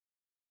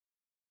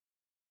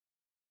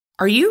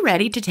Are you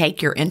ready to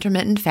take your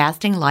intermittent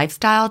fasting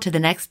lifestyle to the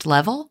next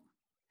level?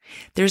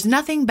 There's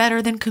nothing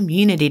better than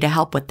community to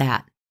help with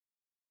that.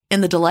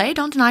 In the Delay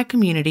Don't Deny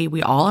community,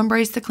 we all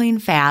embrace the clean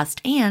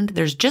fast, and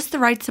there's just the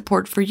right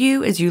support for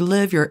you as you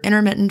live your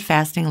intermittent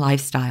fasting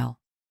lifestyle.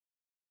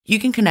 You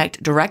can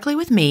connect directly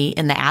with me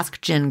in the Ask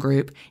Jen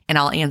group, and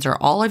I'll answer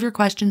all of your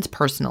questions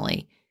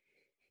personally.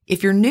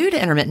 If you're new to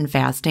intermittent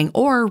fasting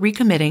or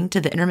recommitting to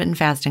the intermittent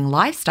fasting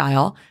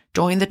lifestyle,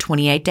 join the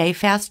 28-day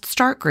Fast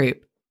Start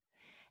group.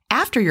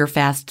 After your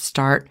fast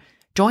start,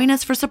 join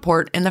us for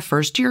support in the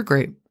First Year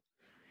group.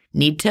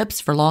 Need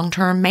tips for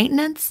long-term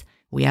maintenance?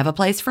 We have a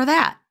place for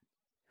that.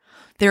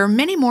 There are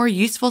many more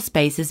useful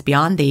spaces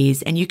beyond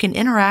these, and you can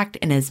interact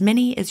in as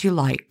many as you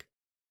like.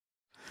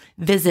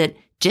 Visit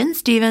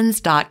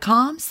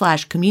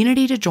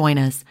jenstevens.com/community to join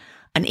us.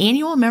 An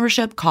annual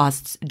membership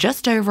costs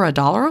just over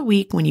 $1 a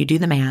week when you do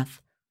the math.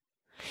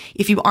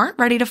 If you aren't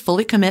ready to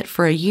fully commit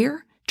for a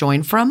year,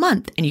 join for a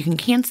month and you can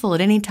cancel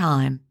at any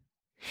time.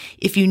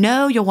 If you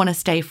know you'll want to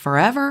stay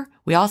forever,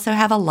 we also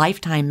have a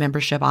lifetime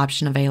membership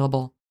option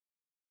available.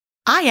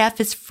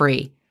 IF is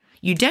free.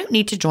 You don't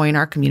need to join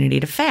our community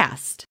to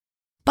fast.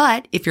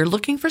 But if you're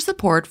looking for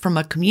support from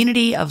a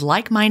community of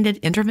like-minded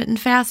intermittent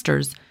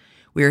fasters,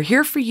 we're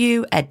here for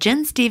you at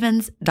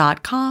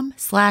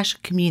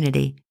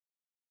jenstevens.com/community.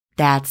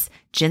 That's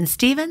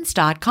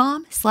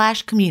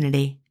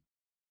jenstevens.com/community.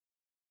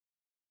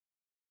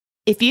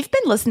 If you've been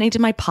listening to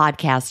my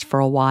podcast for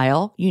a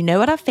while, you know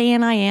what a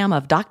fan I am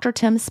of Dr.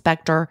 Tim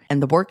Spector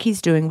and the work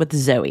he's doing with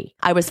Zoe.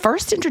 I was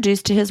first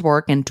introduced to his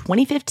work in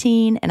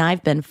 2015, and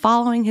I've been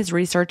following his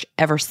research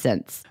ever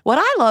since. What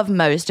I love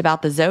most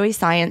about the Zoe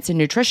Science and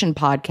Nutrition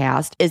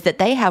podcast is that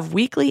they have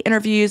weekly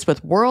interviews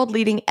with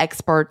world-leading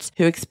experts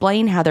who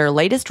explain how their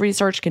latest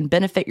research can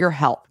benefit your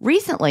health.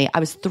 Recently, I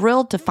was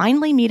thrilled to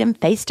finally meet him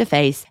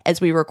face-to-face as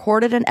we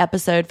recorded an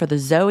episode for the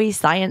Zoe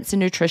Science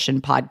and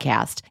Nutrition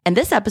podcast, and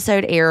this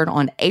episode aired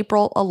on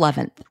April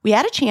 11th. We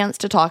had a chance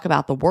to talk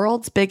about the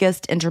world's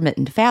biggest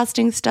intermittent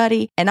fasting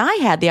study, and I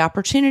had the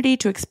opportunity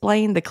to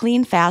explain the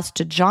clean fast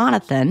to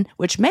Jonathan,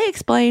 which may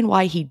explain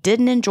why he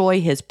didn't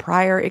enjoy his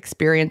prior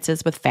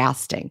experiences with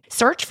fasting.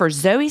 Search for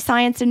Zoe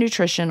Science and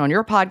Nutrition on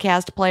your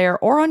podcast player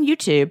or on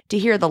YouTube to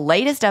hear the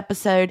latest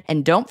episode,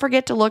 and don't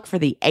forget to look for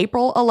the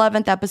April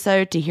 11th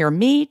episode to hear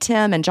me,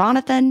 Tim, and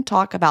Jonathan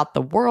talk about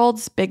the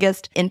world's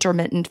biggest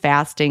intermittent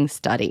fasting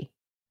study.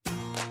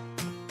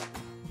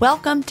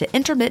 Welcome to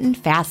Intermittent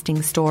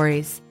Fasting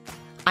Stories.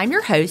 I'm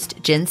your host,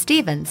 Jen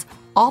Stevens,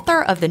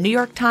 author of the New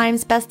York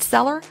Times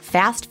bestseller,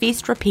 Fast,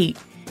 Feast, Repeat,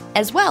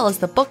 as well as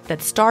the book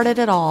that started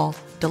it all,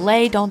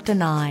 Delay Don't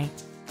Deny.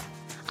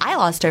 I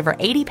lost over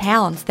 80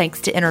 pounds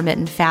thanks to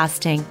intermittent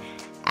fasting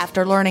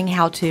after learning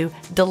how to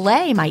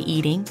delay my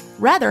eating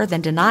rather than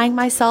denying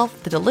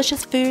myself the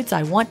delicious foods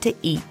I want to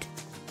eat.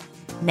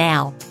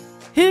 Now,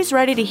 who's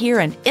ready to hear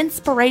an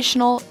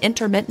inspirational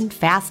intermittent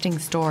fasting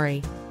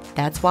story?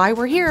 That's why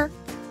we're here.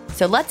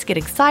 So let's get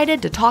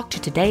excited to talk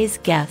to today's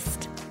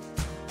guest.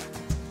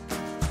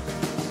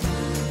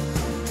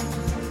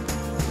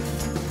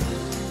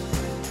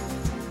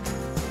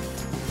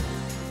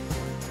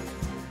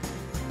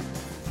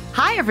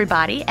 Hi,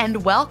 everybody,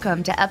 and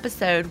welcome to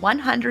episode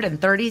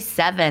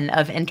 137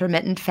 of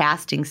Intermittent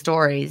Fasting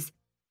Stories.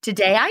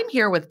 Today, I'm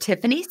here with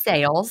Tiffany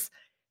Sales.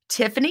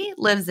 Tiffany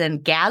lives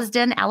in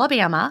Gadsden,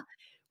 Alabama,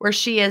 where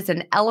she is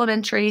an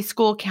elementary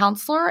school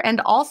counselor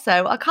and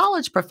also a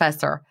college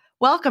professor.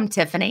 Welcome,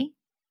 Tiffany.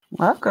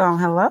 Welcome.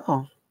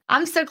 Hello.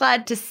 I'm so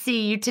glad to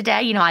see you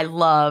today. You know, I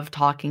love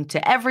talking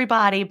to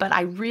everybody, but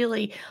I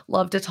really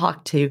love to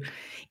talk to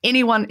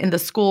anyone in the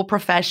school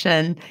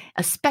profession,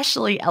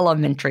 especially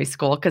elementary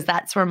school, because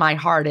that's where my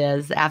heart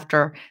is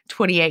after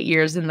 28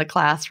 years in the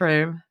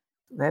classroom.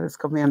 That is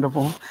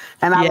commendable.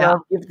 And I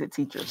love gifted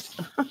teachers.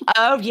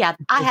 Oh, yeah.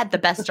 I had the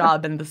best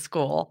job in the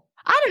school.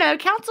 I don't know.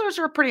 Counselors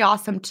are pretty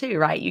awesome too,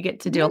 right? You get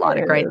to do a lot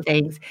of great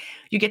things.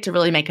 You get to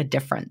really make a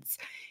difference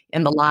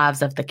in the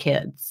lives of the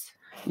kids.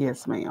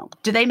 Yes, ma'am.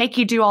 Do they make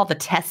you do all the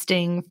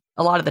testing,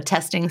 a lot of the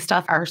testing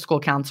stuff? Our school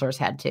counselors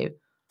had to.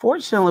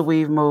 Fortunately,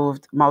 we've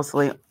moved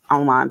mostly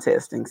online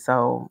testing.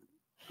 So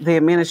the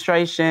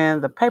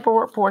administration, the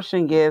paperwork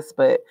portion, yes,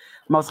 but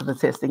most of the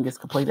testing is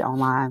completed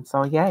online.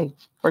 So yay.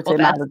 Well,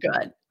 that's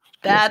good.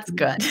 That's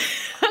good.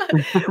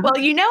 Well,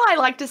 you know, I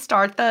like to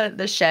start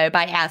the show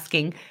by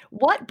asking,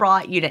 what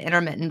brought you to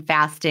intermittent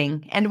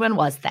fasting and when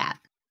was that?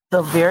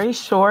 The very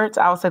short,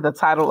 I would say the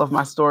title of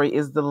my story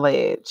is The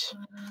Ledge.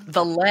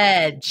 The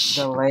Ledge.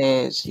 The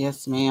Ledge,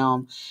 yes,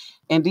 ma'am.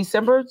 In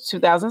December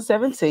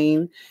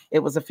 2017, it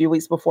was a few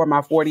weeks before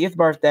my 40th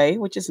birthday,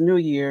 which is New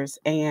Year's.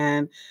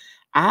 And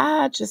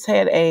I just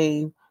had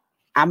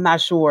I'm not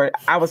sure,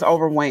 I was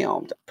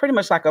overwhelmed, pretty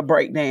much like a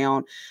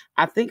breakdown.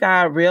 I think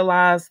I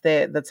realized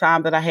that the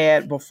time that I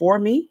had before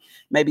me,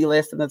 maybe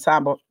less than the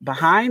time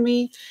behind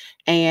me.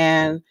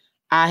 And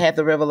I had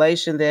the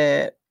revelation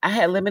that I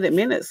had limited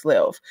minutes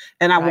left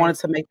and I wanted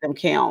to make them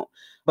count.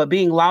 But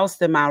being lost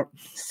in my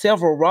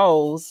several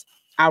roles,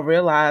 I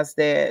realized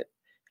that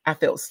I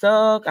felt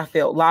stuck. I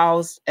felt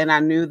lost. And I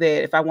knew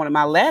that if I wanted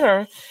my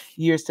latter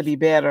years to be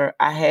better,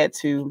 I had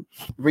to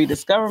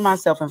rediscover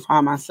myself and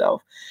find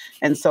myself.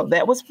 And so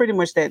that was pretty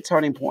much that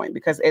turning point,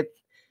 because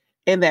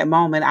in that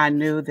moment, I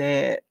knew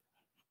that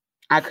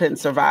I couldn't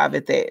survive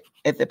at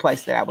the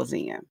place that I was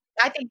in.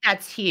 I think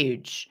that's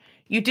huge.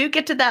 You do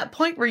get to that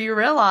point where you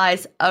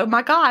realize, oh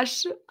my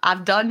gosh,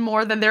 I've done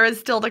more than there is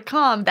still to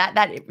come.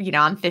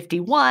 I'm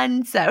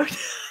 51, so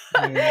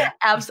Yeah.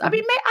 I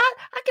mean,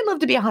 I can live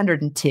to be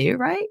 102,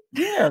 right?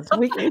 Yes,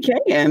 we can.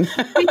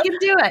 We can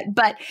do it.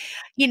 But,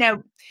 you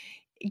know,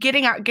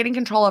 getting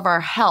control of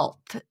our health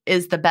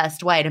is the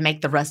best way to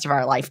make the rest of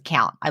our life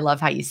count. I love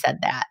how you said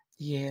that.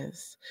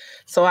 Yes.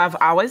 So I've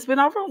always been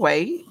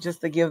overweight,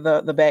 just to give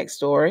the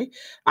backstory.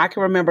 I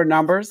can remember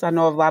numbers. I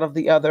know a lot of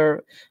the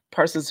other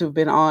persons who've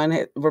been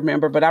on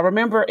remember, but I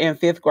remember in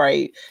 5th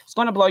grade, it's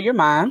going to blow your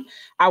mind.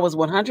 I was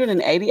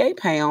 188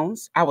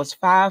 pounds. I was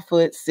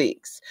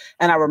 5'6".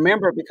 And I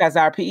remember because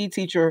our PE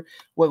teacher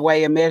would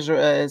weigh and measure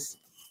us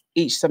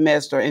each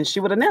semester, and she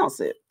would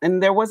announce it.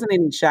 And there wasn't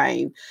any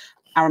shame.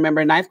 I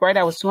remember in 9th grade,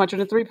 I was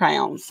 203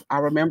 pounds. I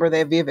remember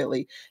that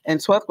vividly. In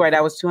 12th grade,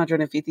 I was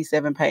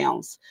 257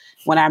 pounds.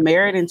 When I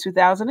married in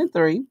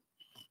 2003,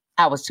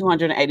 I was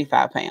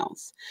 285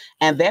 pounds.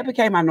 And that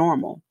became my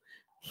normal.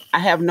 I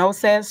have no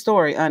sad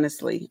story,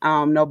 honestly.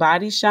 No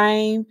body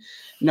shame,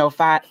 no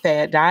fad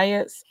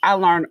diets. I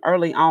learned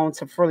early on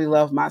to fully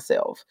love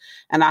myself.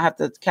 And I have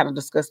to kind of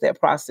discuss that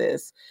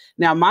process.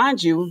 Now,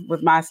 mind you,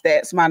 with my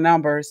stats, my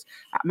numbers,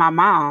 my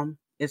mom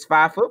is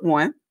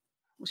 5'1".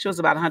 She was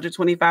about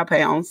 125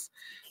 pounds,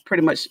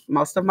 pretty much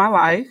most of my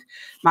life.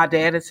 My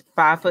dad is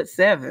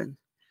 5'7",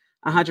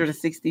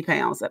 160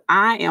 pounds. And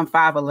I am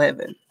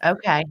 5'11".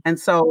 Okay. And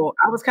so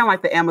I was kind of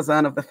like the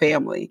Amazon of the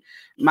family.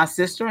 My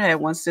sister had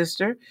one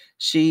sister.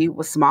 She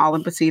was small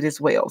and petite as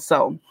well.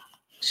 So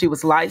she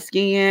was light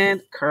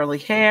skinned, curly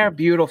hair,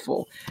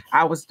 beautiful.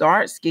 I was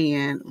dark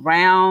skinned,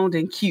 round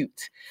and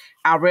cute.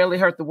 I rarely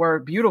heard the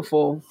word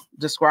beautiful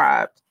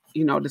described,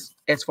 just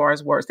as far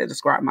as words that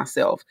describe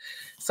myself.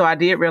 So I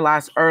did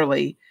realize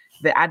early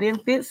that I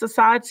didn't fit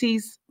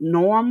society's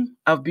norm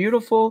of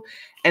beautiful,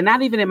 and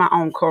not even in my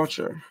own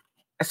culture.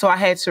 So I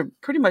had to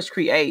pretty much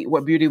create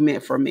what beauty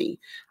meant for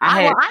me.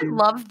 I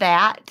love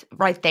that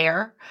right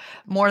there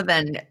more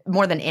than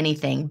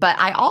anything. But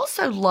I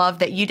also love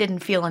that you didn't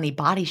feel any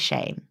body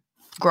shame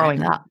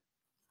growing up.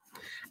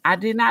 I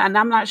did not, and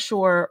I'm not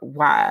sure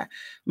why.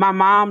 My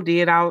mom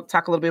did. I'll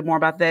talk a little bit more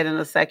about that in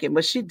a second,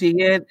 but she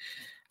did.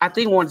 I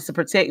think wanted to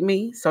protect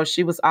me. So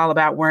she was all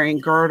about wearing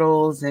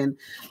girdles and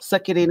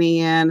sucking it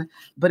in,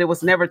 but it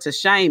was never to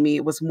shame me.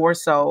 It was more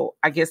so,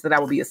 I guess, that I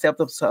would be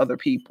acceptable to other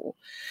people.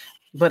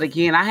 But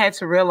again, I had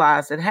to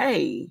realize that,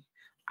 hey,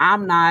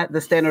 I'm not the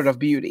standard of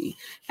beauty.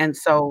 And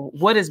so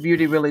what is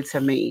beauty really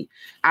to me?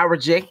 I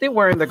rejected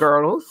wearing the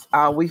girdles.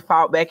 We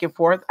fought back and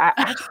forth.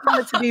 I just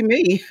wanted to be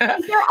me.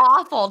 They're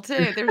awful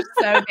too. They're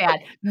so bad.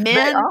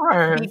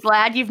 Men, be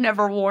glad you've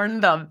never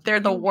worn them. They're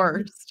the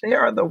worst. They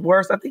are the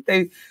worst. I think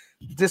they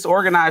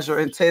disorganize your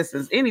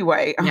intestines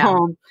anyway. Yeah.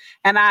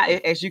 And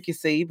I, as you can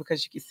see,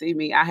 because you can see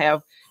me,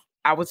 I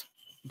was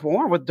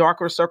born with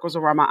darker circles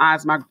around my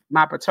eyes.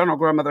 My paternal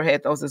grandmother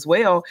had those as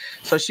well.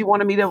 So she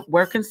wanted me to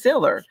wear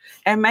concealer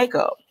and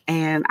makeup,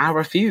 and I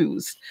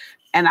refused.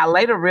 And I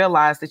later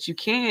realized that you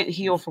can't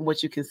heal from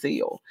what you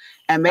conceal.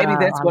 And maybe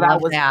that's what I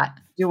was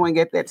doing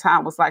at that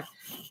time, was like,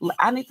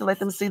 I need to let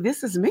them see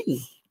this is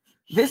me.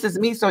 This is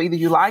me. So either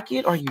you like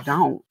it or you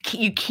don't.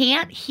 You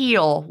can't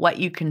heal what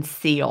you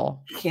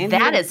conceal.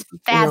 That is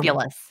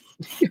fabulous.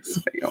 Yes,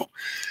 ma'am.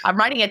 I'm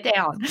writing it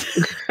down.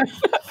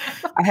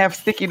 I have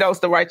sticky notes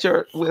to write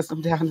your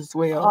wisdom down as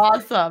well.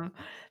 Awesome.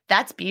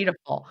 That's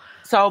beautiful.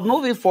 So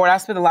moving forward, I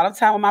spent a lot of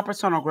time with my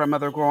paternal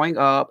grandmother growing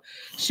up.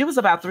 She was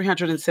about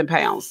 310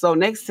 pounds. So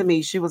next to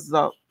me, she was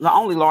the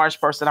only large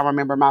person I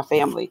remember in my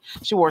family.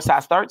 She wore a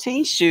size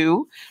 13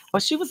 shoe,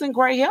 but she was in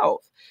great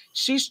health.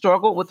 She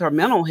struggled with her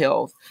mental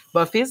health,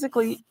 but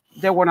physically,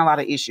 there weren't a lot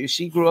of issues.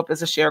 She grew up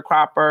as a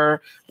sharecropper,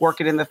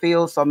 working in the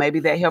field, so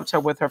maybe that helped her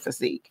with her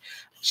physique.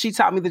 She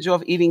taught me the joy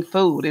of eating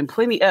food, and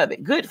plenty of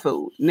it. Good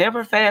food,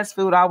 never fast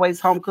food,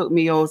 always home-cooked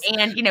meals.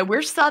 And,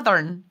 we're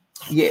Southern.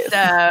 Yes.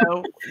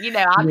 So,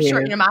 I'm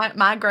sure,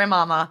 my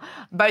grandmama,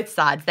 both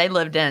sides, they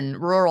lived in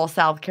rural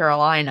South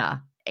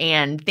Carolina,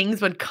 and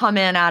things would come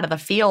in out of the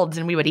fields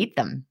and we would eat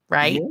them,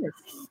 right? Yes.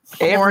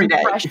 Every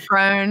day. Fresh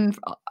grown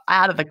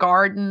out of the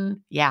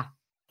garden. Yeah.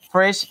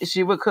 Fresh.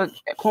 She would cook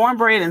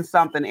cornbread and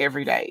something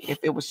every day. If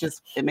it was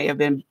just, it may have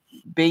been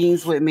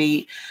beans with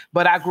meat,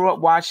 but I grew up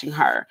watching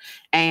her,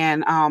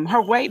 and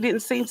her weight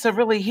didn't seem to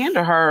really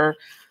hinder her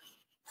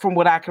from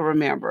what I can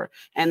remember.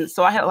 And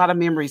so I had a lot of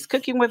memories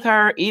cooking with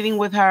her, eating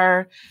with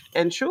her.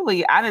 And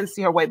truly, I didn't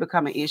see her weight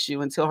become an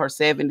issue until her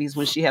 70s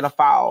when she had a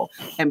fall.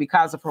 And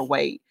because of her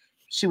weight,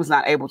 she was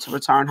not able to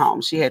return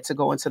home. She had to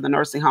go into the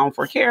nursing home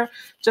for care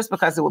just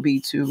because it would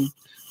be too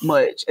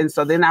much. And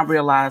so then I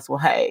realized, well,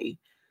 hey,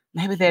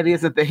 maybe that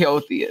isn't the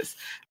healthiest.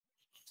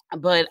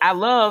 But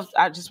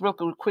I just real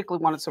quickly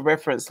wanted to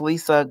reference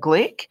Lisa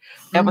Glick,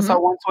 Mm-hmm. episode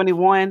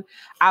 121.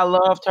 I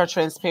loved her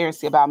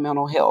transparency about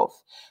mental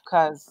health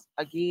because,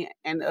 again,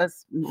 and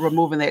us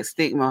removing that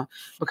stigma,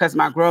 because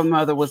my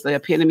grandmother was the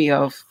epitome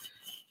of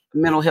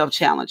mental health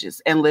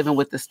challenges and living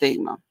with the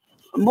stigma.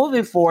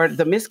 Moving forward,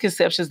 the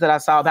misconceptions that I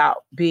saw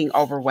about being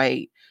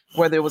overweight,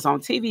 whether it was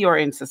on TV or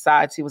in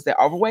society, was that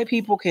overweight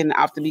people can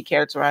often be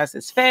characterized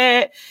as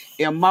fat,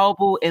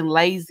 immobile, and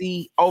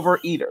lazy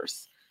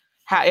overeaters.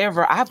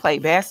 However, I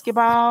played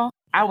basketball.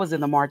 I was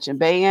in the marching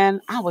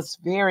band. I've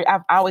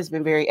always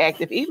been very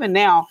active. Even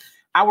now,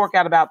 I work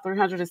out about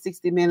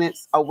 360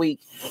 minutes a week.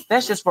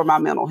 That's just for my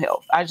mental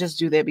health. I just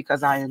do that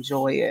because I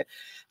enjoy it.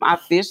 I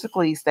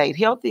physically stayed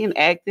healthy and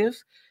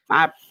active.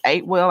 I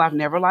ate well. I've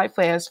never liked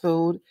fast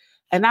food.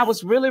 And I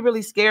was really,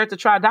 really scared to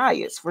try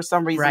diets for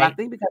some reason. I Right.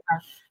 think because I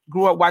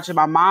grew up watching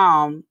my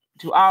mom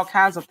do all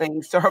kinds of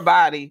things to her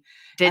body.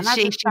 Did And I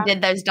she? just She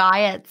did those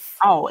diets?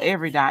 oh,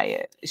 every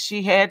diet.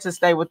 She had to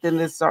stay within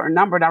this certain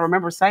number. And I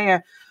remember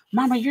saying,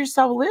 Mama, you're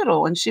so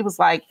little. And she was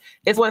like,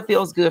 it's what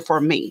feels good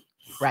for me.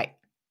 Right.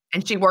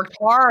 And she worked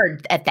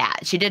hard at that.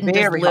 She didn't just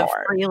Very live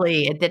hard.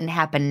 freely. It didn't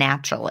happen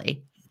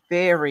naturally.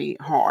 Very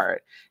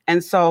hard.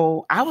 And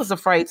so I was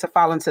afraid to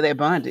fall into that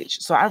bondage.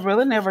 So I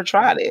really never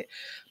tried it.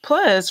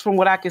 Plus, from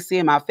what I could see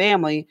in my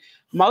family,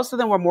 most of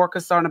them were more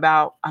concerned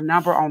about a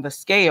number on the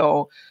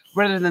scale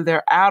rather than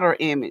their outer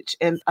image,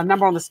 and a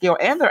number on the scale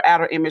and their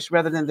outer image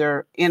rather than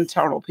their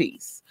internal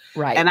peace.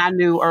 Right. And I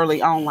knew early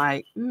on,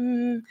 like,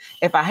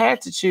 if I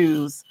had to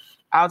choose,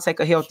 I'll take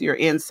a healthier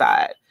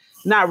inside,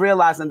 not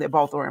realizing that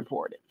both are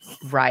important.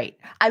 Right.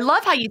 I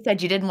love how you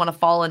said you didn't want to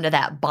fall into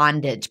that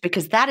bondage,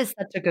 because that is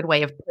such a good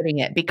way of putting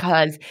it,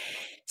 because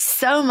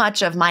so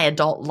much of my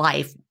adult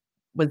life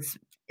was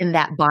in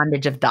that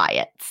bondage of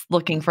diets,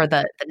 looking for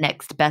the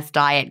next best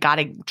diet, got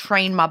to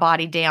train my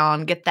body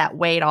down, get that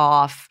weight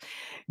off,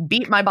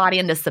 beat my body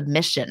into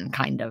submission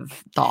kind of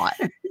thought.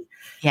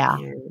 Yeah.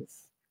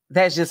 Yes.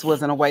 That just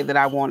wasn't a way that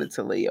I wanted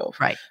to live.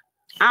 Right.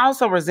 I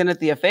also resented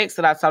the effects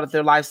that I saw that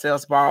their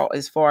lifestyles brought,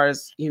 as far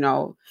as,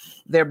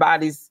 their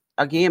bodies,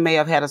 again, may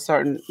have had a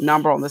certain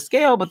number on the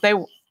scale, but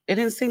it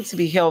didn't seem to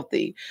be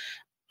healthy.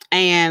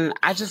 And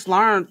I just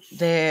learned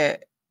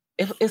that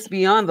if it's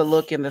beyond the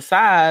look and the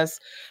size,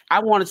 I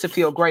wanted to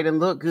feel great and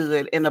look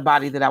good in the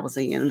body that I was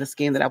in, the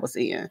skin that I was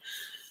in.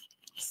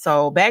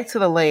 So back to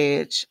the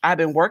ledge, I've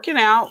been working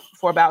out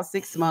for about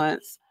 6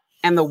 months,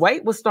 and the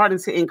weight was starting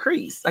to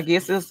increase. I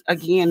guess it's,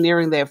 again,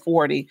 nearing that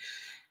 40.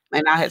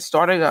 And I had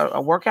started a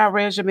workout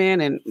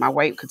regimen, and my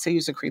weight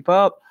continues to creep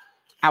up.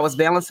 I was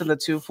balancing the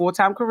 2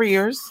 full-time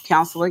careers,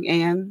 counseling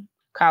and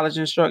college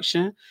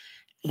instruction,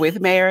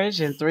 with marriage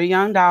and 3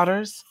 young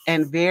daughters,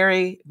 and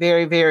very,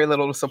 very, very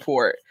little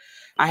support.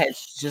 I had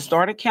just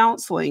started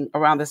counseling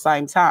around the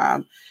same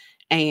time,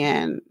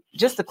 and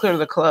just to clear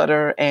the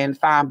clutter and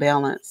find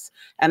balance.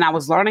 And I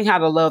was learning how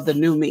to love the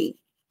new me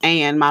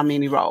and my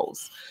many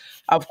roles.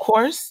 Of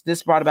course,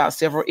 this brought about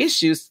several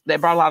issues.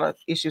 That brought a lot of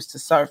issues to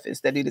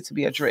surface that needed to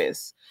be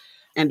addressed.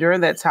 And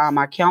during that time,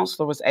 my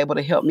counselor was able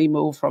to help me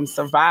move from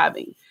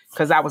surviving,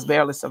 because I was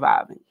barely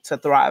surviving, to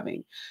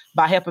thriving,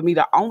 by helping me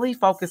to only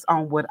focus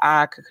on what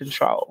I could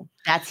control.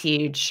 That's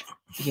huge.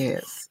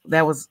 Yes,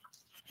 that was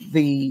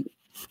the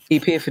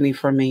epiphany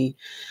for me.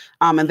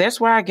 And that's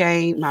where I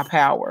gained my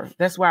power.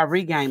 That's where I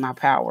regained my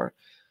power.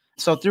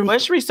 So through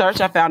much research,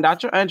 I found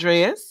Dr.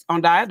 Andreas on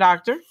Diet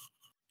Doctor.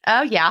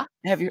 Oh, yeah.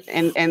 Have you?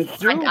 And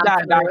through I'm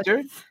Diet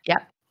Doctor,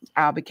 Yep.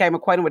 I became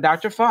acquainted with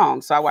Dr.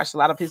 Fong. So I watched a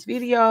lot of his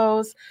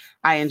videos.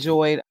 I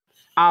enjoyed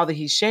all that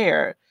he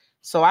shared.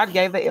 So I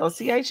gave the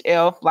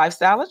LCHF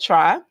lifestyle a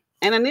try.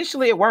 And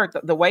initially it worked.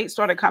 The weight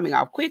started coming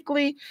off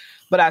quickly,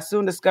 but I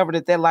soon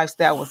discovered that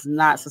lifestyle was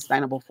not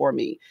sustainable for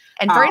me.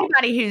 And for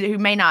anybody who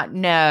may not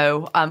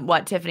know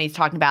what Tiffany's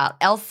talking about,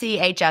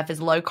 LCHF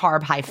is low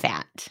carb, high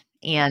fat.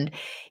 And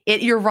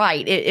you're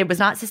right. It was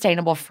not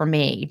sustainable for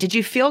me. Did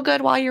you feel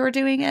good while you were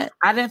doing it?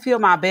 I didn't feel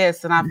my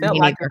best. And I felt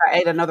like if I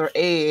ate another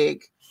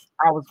egg,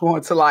 I was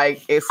going to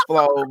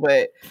explode.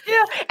 But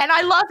yeah, and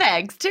I love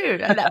eggs too.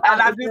 And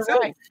I do too.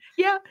 Right.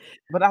 Yeah.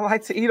 But I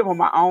like to eat them on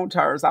my own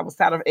terms. I was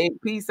tired of egg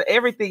pizza.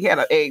 Everything had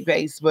an egg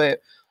base, but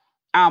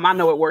I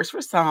know it works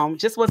for some.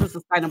 Just wasn't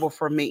sustainable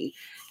for me.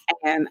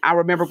 And I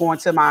remember going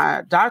to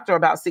my doctor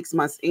about 6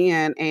 months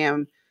in,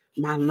 and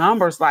my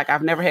numbers,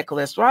 I've never had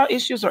cholesterol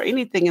issues or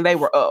anything, and they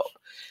were up.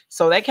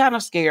 So that kind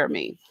of scared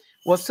me.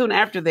 Well, soon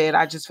after that,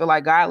 I just feel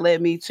like God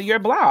led me to your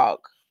blog.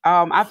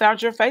 I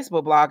found your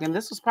Facebook blog, and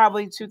this was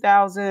probably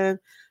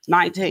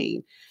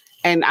 2019.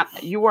 And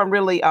you weren't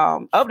really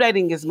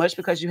updating as much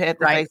because you had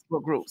the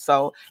Facebook group.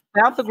 So I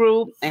found the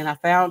group, and I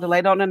found the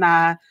Lady on the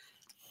Nine,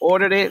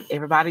 ordered it,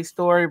 everybody's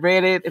story,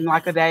 read it in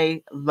a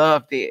day,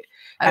 loved it.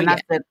 I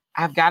said,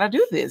 I've got to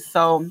do this.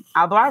 So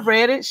although I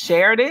read it,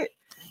 shared it,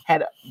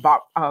 had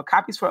bought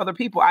copies for other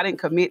people, I didn't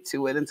commit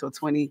to it until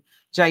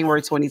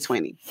January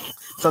 2020.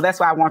 So that's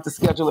why I wanted to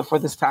schedule it for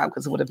this time,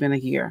 because it would have been a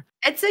year.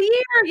 It's a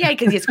year. Yeah,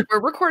 because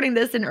we're recording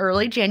this in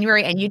early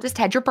January, and you just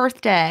had your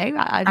birthday.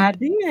 I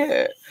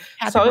did.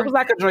 So it was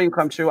like a dream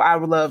come true. I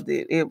loved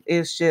it.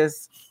 It's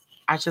just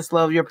I just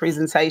love your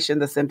presentation,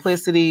 the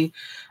simplicity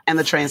and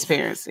the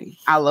transparency.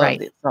 I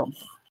loved it. So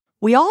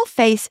we all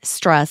face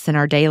stress in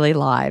our daily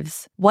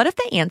lives. What if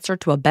the answer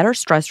to a better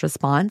stress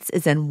response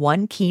is in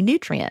one key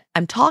nutrient?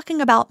 I'm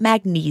talking about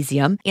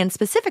magnesium, and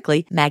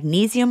specifically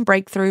Magnesium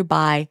Breakthrough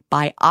by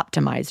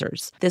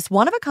Bioptimizers. This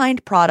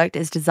one-of-a-kind product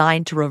is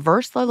designed to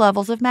reverse low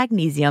levels of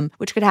magnesium,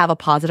 which could have a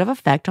positive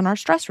effect on our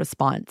stress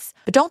response.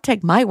 But don't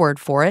take my word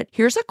for it.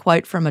 Here's a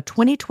quote from a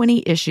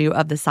 2020 issue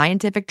of the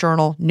scientific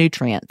journal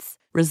Nutrients.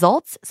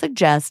 Results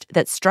suggest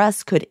that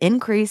stress could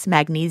increase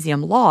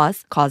magnesium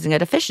loss, causing a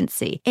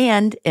deficiency.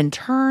 And in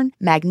turn,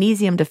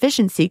 magnesium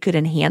deficiency could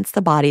enhance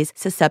the body's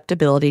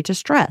susceptibility to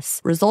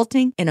stress,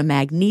 resulting in a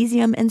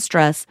magnesium and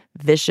stress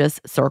vicious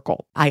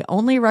circle. I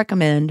only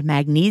recommend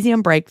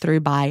Magnesium Breakthrough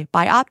by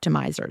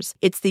Bioptimizers.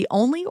 It's the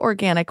only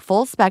organic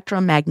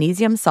full-spectrum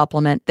magnesium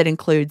supplement that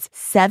includes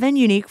 7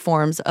 unique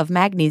forms of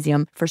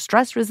magnesium for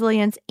stress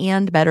resilience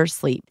and better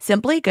sleep.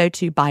 Simply go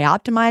to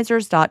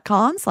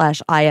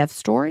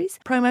bioptimizers.com/ifstories,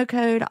 promo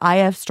code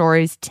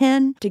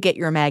IFStories10 to get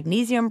your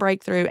Magnesium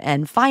Breakthrough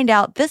and find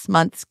out this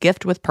month's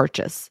gift with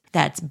purchase.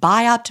 That's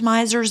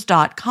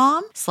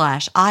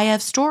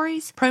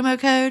bioptimizers.com/IFstories, promo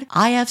code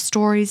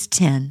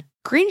IFStories10.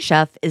 Green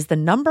Chef is the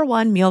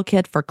 #1 meal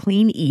kit for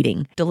clean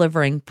eating,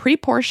 delivering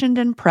pre-portioned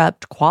and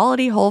prepped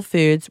quality whole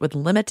foods with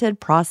limited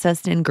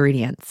processed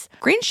ingredients.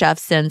 Green Chef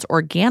sends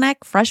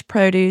organic, fresh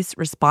produce,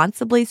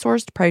 responsibly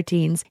sourced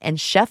proteins, and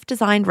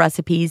chef-designed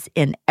recipes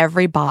in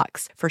every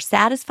box for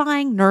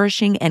satisfying,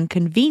 nourishing, and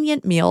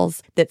convenient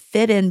meals that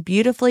fit in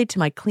beautifully to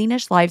my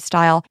cleanish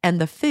lifestyle,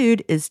 and the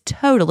food is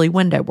totally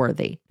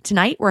window-worthy.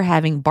 Tonight, we're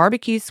having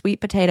barbecue sweet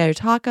potato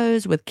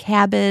tacos with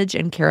cabbage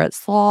and carrot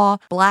slaw,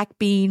 black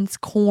beans,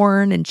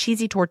 corn, and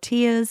cheesy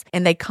tortillas,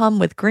 and they come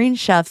with Green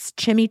Chef's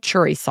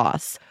chimichurri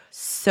sauce.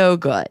 So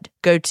good.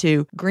 Go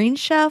to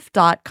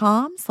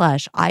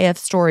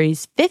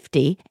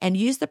greenchef.com/IFstories50 and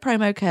use the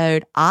promo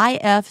code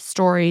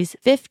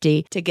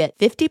IFstories50 to get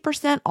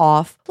 50%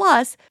 off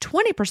plus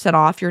 20%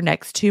 off your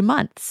next 2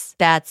 months.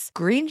 That's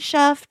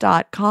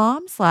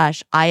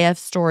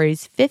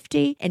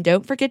greenchef.com/IFstories50. And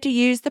don't forget to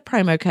use the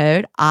promo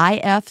code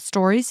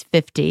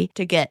IFstories50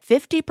 to get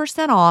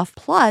 50% off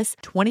plus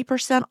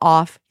 20%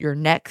 off your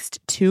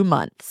next 2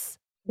 months.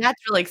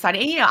 That's really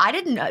exciting. And, I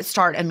didn't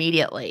start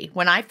immediately.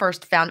 When I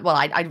first found,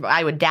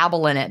 I would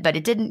dabble in it, but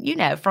it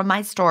didn't, from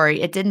my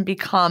story, it didn't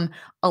become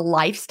a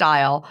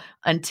lifestyle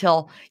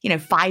until,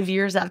 5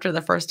 years after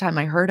the first time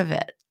I heard of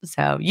it.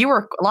 So you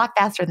were a lot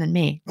faster than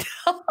me.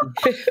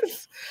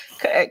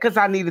 Because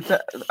I needed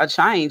a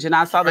change. And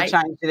I saw the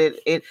change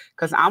that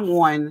because I'm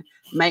one,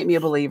 make me a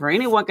believer.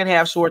 Anyone can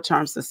have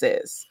short-term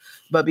success,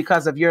 but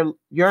because of your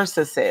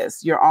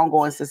success, your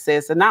ongoing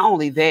success, and not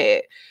only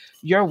that,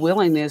 your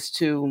willingness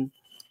to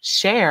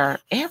share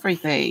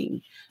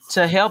everything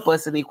to help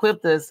us and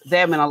equip us,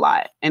 that meant a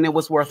lot. And it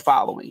was worth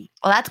following.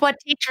 Well, that's what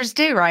teachers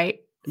do, right?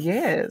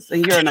 Yes.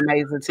 And you're an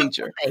amazing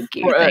teacher. Thank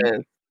you. Thank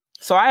you.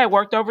 So I had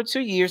worked over 2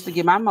 years to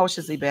get my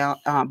emotions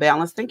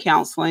balanced in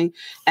counseling.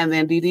 And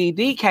then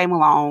DDD came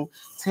along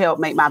to help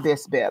make my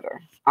best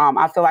better.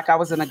 I feel like I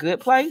was in a good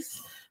place,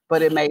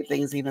 but it made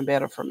things even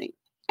better for me.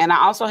 And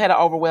I also had an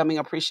overwhelming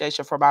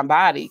appreciation for my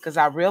body because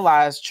I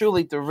realized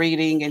truly through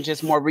reading and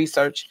just more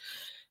research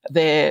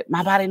that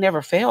my body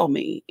never failed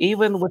me,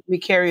 even with me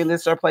carrying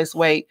this surplus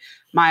weight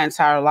my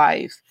entire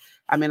life.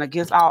 I mean,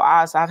 against all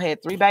odds, I've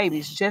had 3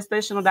 babies,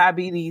 gestational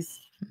diabetes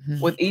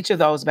with each of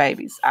those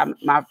babies.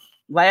 My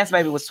last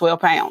baby was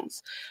 12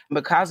 pounds.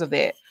 Because of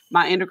that,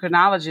 my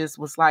endocrinologist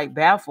was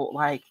baffled,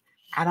 I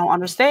don't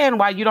understand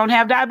why you don't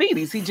have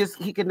diabetes.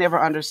 He could never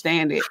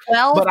understand it.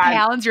 12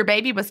 pounds? Your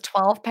baby was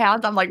 12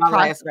 pounds? I'm like, my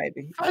last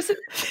baby.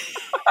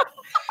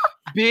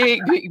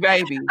 Big baby.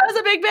 That was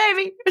a big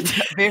baby.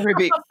 Very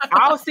big.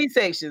 All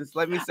C-sections,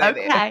 let me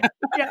say that.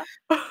 Yeah.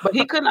 But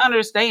he couldn't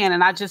understand.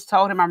 And I just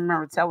told him, I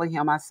remember telling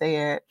him, I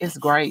said, it's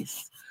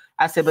grace.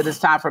 I said, but it's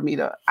time for me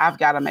I've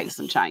got to make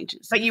some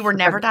changes. But you were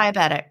never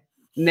diabetic?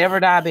 Never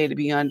diabetic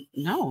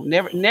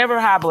never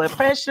high blood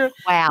pressure.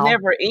 Wow.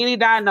 Never any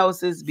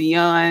diagnosis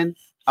beyond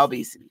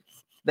obesity.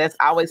 That's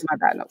always my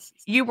diagnosis.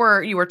 You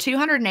were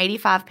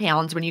 285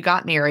 pounds when you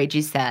got married,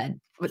 you said.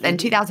 In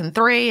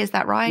 2003, is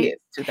that right? Yes,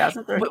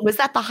 2003. Was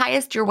that the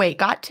highest your weight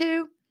got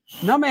to?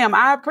 No, ma'am.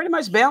 I pretty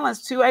much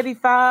balanced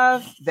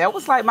 285. That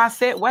was my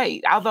set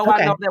weight. Although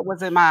I know that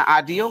wasn't my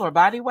ideal or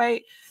body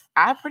weight,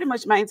 I pretty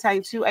much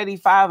maintained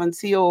 285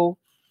 until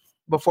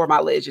before my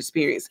ledge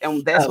experience.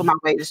 And that's when my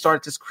weight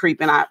started to creep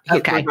and I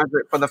hit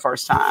 300 for the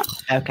first time.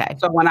 Okay.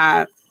 So when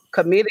I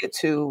committed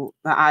to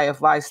the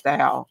IF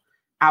lifestyle,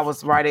 I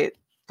was right at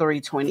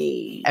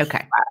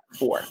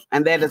 324.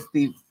 And that is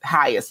the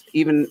highest,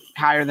 even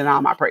higher than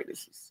all my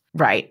pregnancies.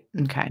 Right.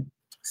 Okay.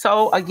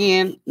 So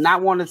again,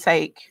 not want to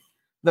take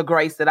the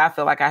grace that I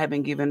feel like I have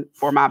been given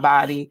for my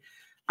body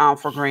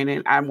for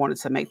granted. I wanted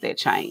to make that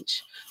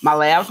change. My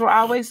labs were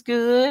always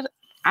good.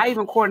 I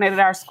even coordinated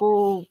our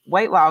school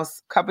weight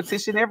loss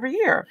competition every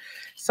year.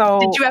 So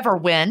did you ever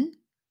win?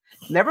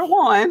 Never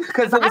won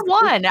because I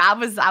won.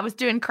 I was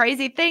doing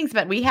crazy things,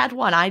 but we had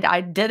one.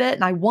 I did it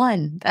and I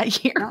won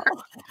that year. No,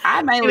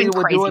 I mainly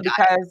would do it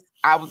because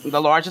I was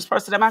the largest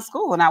person at my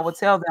school, and I would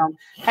tell them,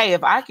 "Hey,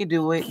 if I could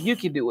do it, you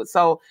can do it."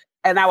 So,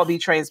 and I would be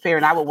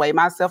transparent. I would weigh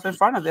myself in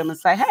front of them and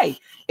say, "Hey,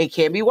 it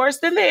can't be worse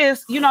than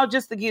this,"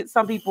 just to get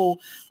some people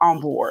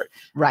on board.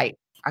 Right.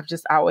 I'm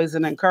just always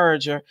an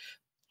encourager.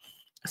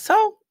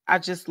 So I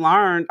just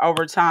learned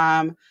over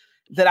time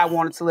that I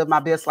wanted to live my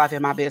best life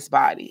in my best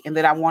body and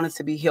that I wanted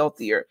to be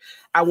healthier.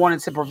 I wanted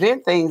to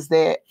prevent things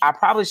that I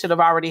probably should have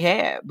already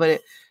had,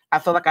 but I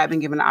feel like I've been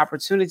given the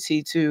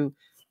opportunity to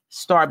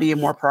start being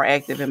more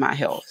proactive in my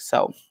health.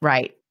 So,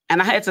 right.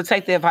 And I had to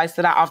take the advice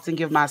that I often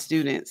give my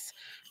students.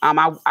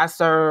 I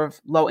serve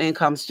low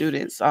income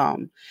students.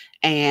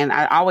 And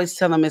I always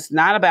tell them it's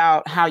not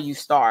about how you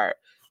start,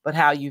 but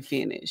how you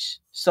finish.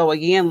 So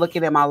again,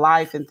 looking at my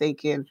life and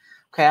thinking,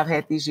 okay, I've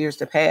had these years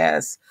to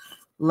pass.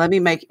 Let me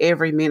make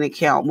every minute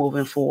count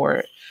moving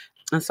forward.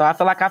 And so I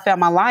feel like I found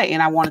my light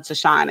and I wanted to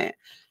shine it.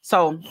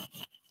 So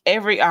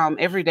every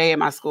day in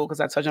my school,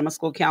 because I told you I'm a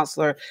school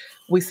counselor,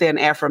 we say an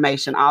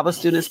affirmation. All the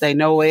students, they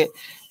know it.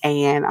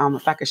 And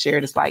if I could share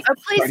it, it's like, oh,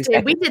 please do.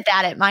 We did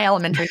that at my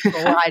elementary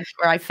school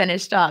where I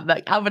finished up,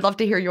 but I would love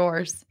to hear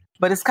yours.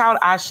 But it's called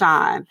I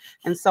Shine.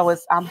 And so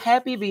I'm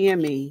happy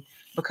being me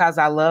because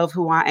I love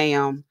who I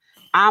am.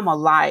 I'm a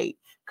light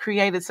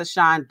created to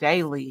shine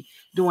daily,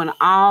 doing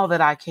all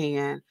that I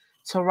can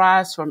to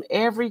rise from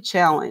every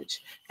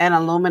challenge and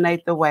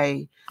illuminate the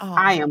way. Oh.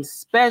 I am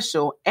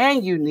special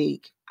and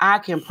unique. I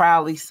can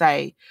proudly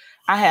say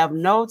I have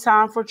no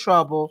time for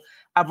trouble,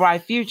 a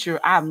bright future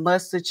I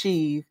must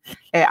achieve.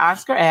 At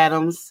Oscar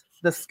Adams,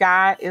 the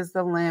sky is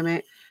the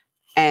limit,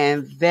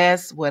 and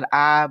that's what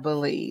I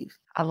believe.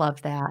 I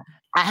love that.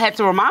 I had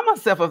to remind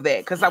myself of that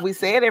because like we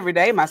say it every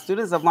day. My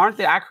students have learned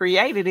that I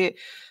created it,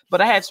 but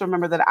I had to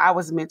remember that I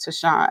was meant to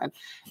shine.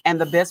 And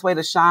the best way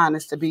to shine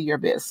is to be your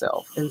best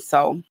self. And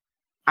so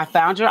I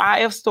found your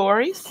IF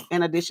stories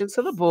in addition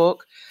to the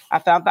book. I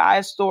found the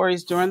IF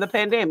stories during the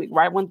pandemic.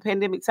 Right when the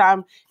pandemic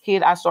time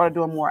hit, I started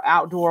doing more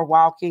outdoor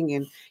walking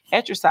and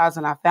exercise,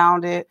 and I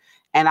found it.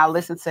 And I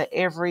listened to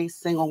every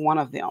single one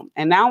of them.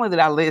 And not only did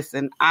I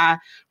listen, I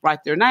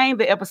write their name,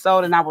 the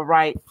episode, and I would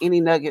write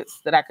any nuggets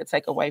that I could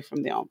take away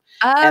from them.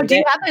 Oh, do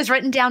you have those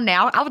written down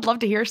now? I would love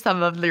to hear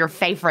some of your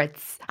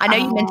favorites. I know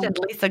you mentioned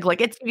Lisa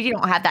Glick. If you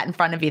don't have that in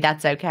front of you,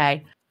 that's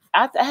okay.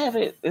 I have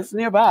it. It's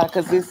nearby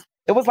because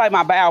it was like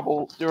my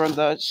Bible during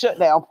the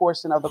shutdown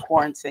portion of the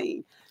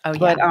quarantine. Oh,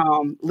 yeah. But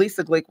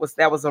Lisa Glick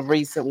was a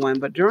recent one.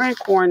 But during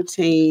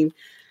quarantine,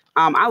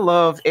 I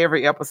love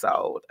every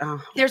episode.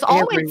 There's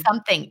always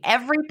something.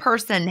 Every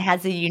person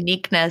has a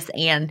uniqueness,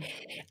 and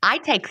I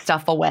take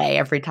stuff away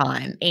every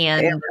time.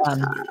 And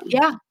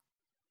yeah,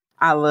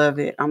 I love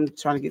it. I'm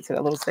trying to get to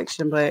that little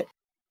section, but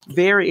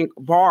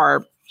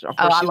Barb.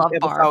 I love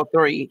episode Barb.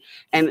 3,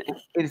 and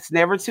it's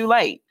never too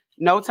late.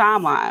 No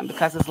timeline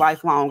because it's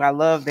lifelong. I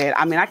love that.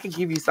 I mean, I could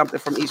give you something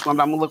from each one,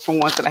 but I'm gonna look for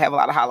ones that I have a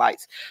lot of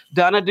highlights.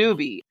 Donna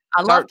Doobie.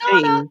 I love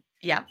Donna.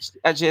 Yeah.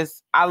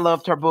 I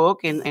loved her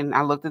book and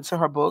I looked into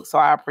her book, so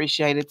I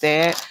appreciated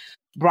that.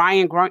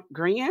 Brian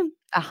Green.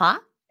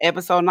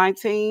 Episode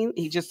 19.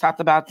 He just talked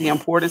about the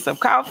importance of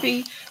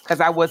coffee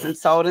because I wasn't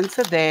sold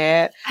into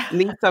that.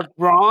 Nisa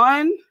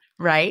Braun.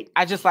 Right.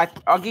 I just like,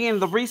 again,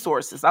 the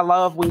resources. I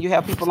love when you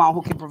have people on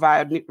who can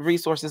provide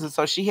resources. And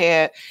so she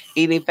had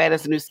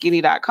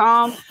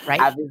eatingfatisnewskinny.com. Right.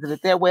 I visited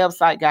their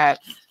website, got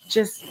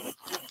just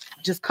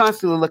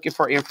constantly looking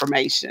for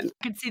information.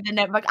 I can see the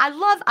notebook. I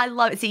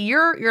love it. See,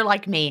 you're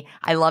like me.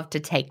 I love to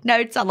take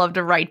notes. I love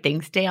to write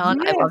things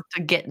down. Yes. I love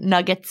to get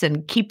nuggets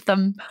and keep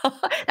them.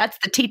 That's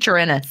the teacher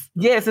in us.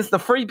 Yes, it's the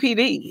free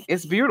PD.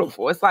 It's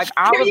beautiful. It's like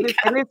all of this,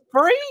 and it's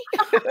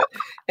free.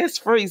 It's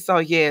free. So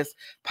yes,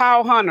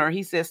 Paul Hunter,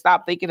 he says,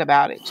 stop thinking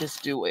about it.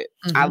 Just do it.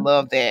 Mm-hmm. I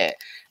love that.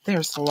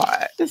 There's a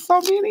lot. There's so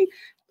many.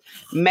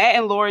 Matt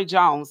and Lori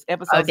Jones,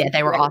 episode. Oh, yeah,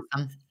 they were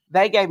awesome.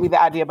 They gave me the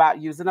idea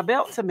about using a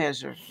belt to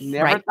measure.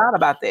 Never thought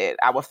about that.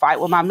 I would fight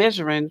with my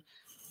measuring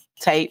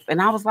tape,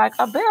 and I was like,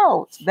 a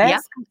belt.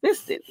 That's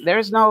consistent.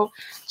 There's no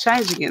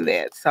changing in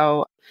that.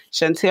 So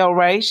Chantel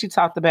Ray, she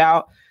talked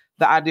about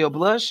the ideal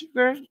blood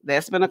sugar.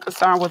 That's been a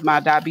concern with my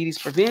diabetes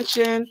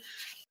prevention.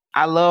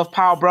 I love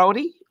Paul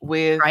Brody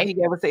he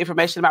gave us the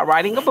information about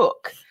writing a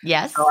book.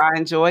 Yes. So I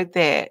enjoyed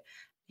that.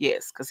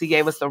 Yes, because he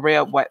gave us the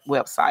Red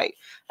website.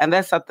 And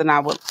that's something I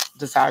would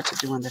desire to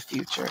do in the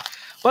future.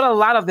 But a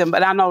lot of them,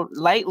 but I know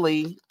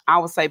lately, I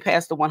would say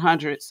past the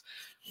 100s,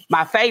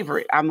 my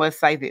favorite, I must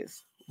say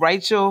this,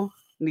 Rachel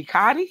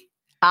Nikati.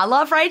 I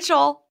love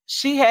Rachel.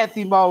 She had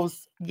the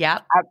most,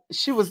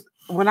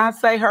 when I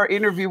say her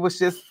interview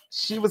was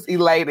she was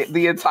elated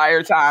the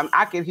entire time.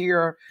 I could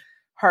hear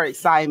her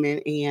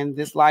excitement and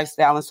this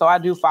lifestyle. And so I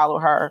do follow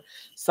her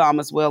some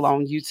as well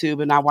on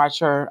YouTube, and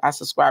I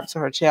subscribe to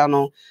her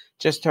channel,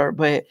 just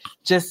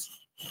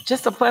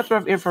a plethora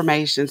of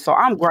information. So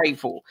I'm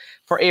grateful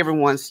for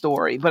everyone's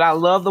story, but I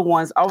love the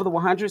ones over the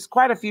 100s.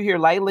 Quite a few here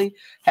lately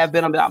have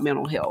been about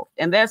mental health.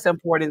 And that's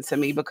important to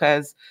me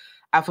because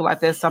I feel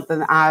like that's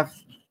something I've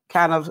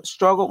kind of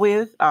struggled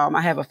with.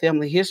 I have a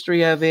family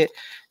history of it.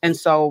 And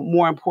so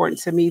more important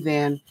to me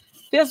than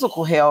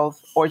physical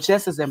health, or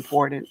just as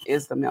important,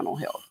 is the mental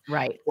health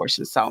Right.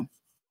 portion. So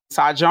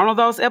I journal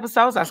those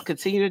episodes. I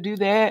continue to do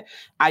that.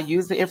 I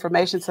use the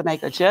information to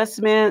make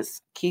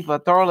adjustments, keep a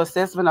thorough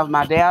assessment of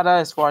my data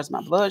as far as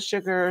my blood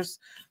sugars,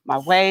 my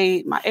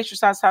weight, my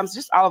exercise times,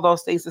 just all of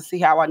those things to see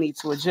how I need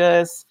to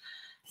adjust.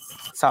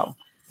 So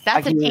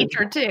that's again, a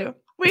teacher too.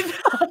 We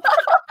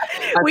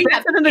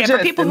have, for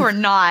people who are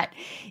not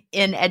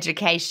in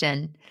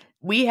education,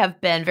 we have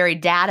been very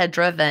data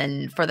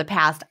driven for the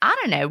past,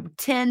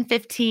 10,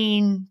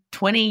 15,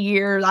 20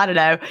 years, I don't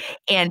know.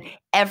 And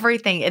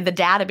everything, the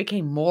data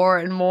became more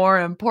and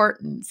more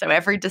important. So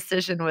every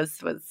decision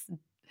was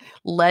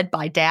led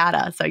by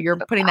data. So you're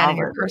putting that in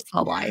your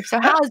personal life.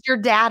 So how has your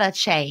data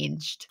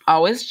changed?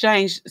 Oh, it's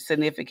changed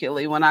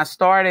significantly. When I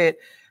started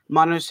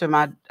monitoring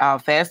my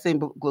fasting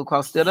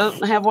glucose, still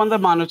don't have one of the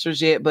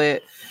monitors yet,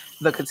 but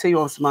the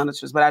continuous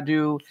monitors, but I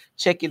do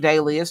check it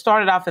daily. It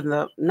started off in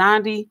the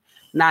 90,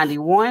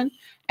 91,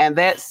 and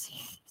that's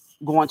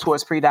going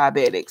towards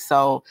pre-diabetic.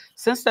 So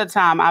since that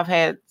time,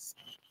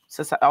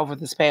 since over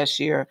this past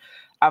year,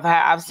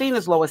 I've seen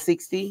as low as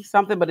 60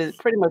 something, but it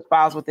pretty much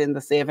falls within the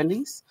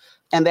 70s,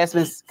 and that's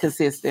been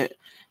consistent.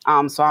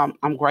 So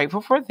I'm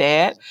grateful for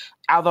that.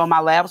 Although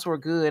my labs were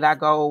good, I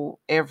go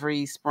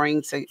every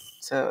spring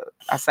to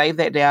I save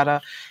that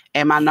data,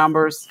 and my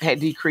numbers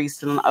had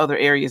decreased in other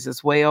areas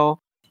as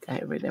well. I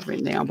have that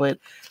written down, but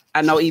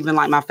I know even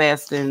like my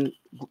fasting,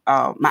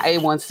 my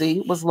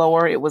A1C was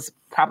lower. It was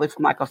probably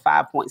from like a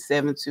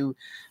 5.7 to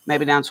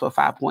maybe down to a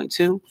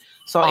 5.2.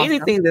 So Awesome.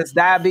 Anything that's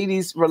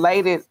diabetes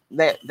related,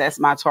 that's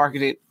my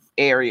targeted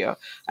area.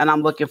 And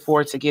I'm looking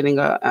forward to getting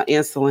an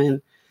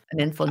insulin. An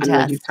insulin I know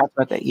test. you talked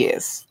about that.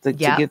 Yes. To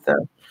get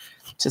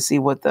to see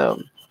what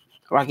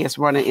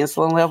running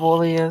insulin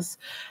level is.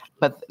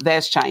 But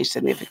that's changed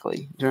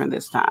significantly during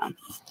this time.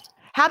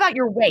 How about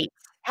your weight?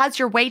 How's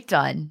your weight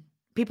done?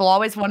 People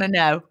always want to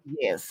know.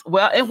 Yes.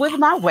 Well, and with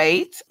my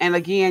weight, and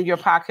again, your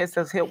podcast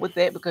has helped with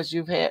that because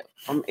you've had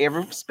from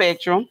every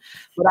spectrum.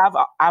 But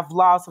I've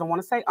lost, I don't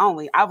want to say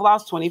I've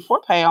lost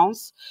 24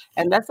 pounds,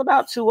 and that's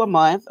about 2 a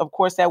month. Of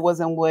course, that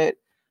wasn't what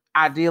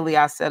ideally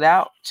I set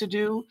out to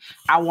do.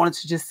 I wanted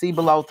to just see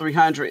below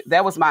 300.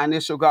 That was my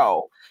initial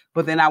goal.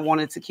 But then I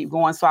wanted to keep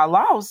going. So I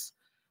lost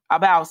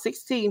about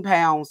 16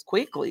 pounds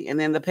quickly. And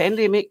then the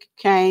pandemic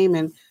came,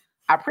 and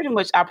I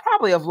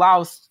probably have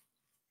lost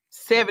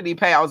 70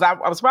 pounds. I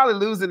was probably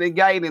losing and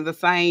gaining the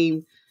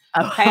same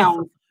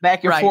pounds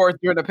back and forth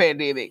during the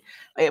pandemic.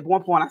 At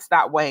one point, I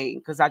stopped weighing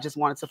because I just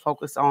wanted to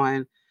focus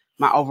on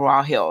my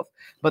overall health.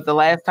 But the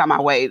last time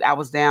I weighed, I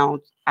was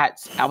down. I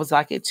was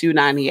like at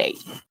 298.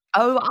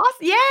 Oh,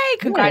 awesome. Yay.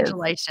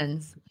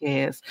 Congratulations.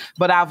 Yes.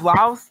 But I've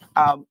lost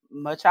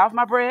much off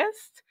my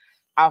breast,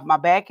 off my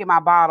back and my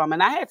bottom.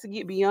 And I had to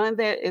get beyond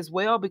that as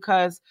well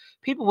because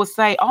people would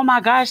say, oh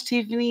my gosh,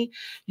 Tiffany,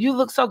 you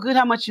look so good.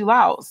 How much you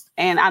lost?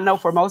 And I know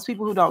for most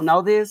people who don't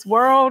know this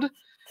world,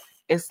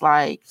 it's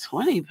like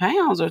 20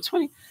 pounds or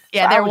 20.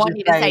 Yeah, they're wanting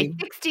you to say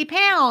 60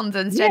 pounds.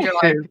 Instead, you're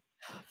like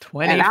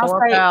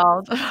 24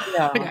 pounds.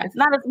 It's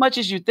not as much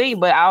as you think,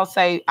 but I'll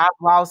say I've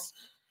lost.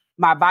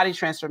 My body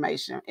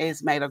transformation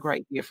has made a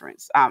great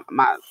difference.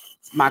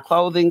 My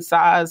clothing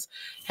size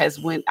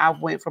I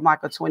went from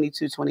like a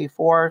 22,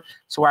 24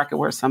 to where I could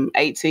wear some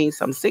 18,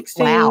 some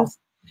 16s.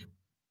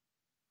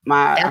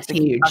 Wow. That's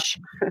huge.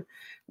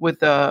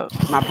 With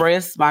my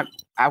breasts,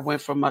 I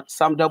went from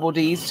some double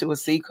D's to a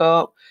C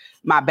cup.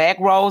 My back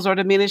rolls are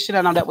diminishing.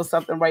 I know that was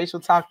something Rachel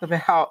talked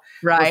about.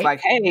 Right. It's like,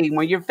 hey,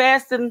 when you're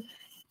fasting,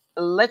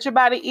 let your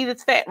body eat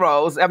its fat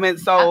rolls.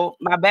 So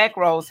my back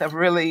rolls have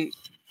really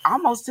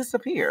almost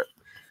disappeared.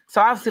 So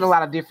I've seen a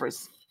lot of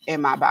difference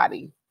in my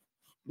body,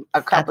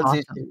 a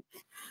composition. Awesome.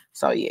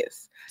 So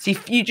yes. So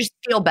you just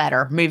feel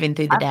better moving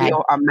through the day. I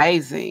feel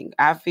amazing.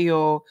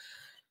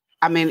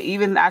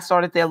 Even I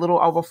started that little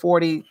over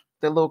 40,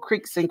 the little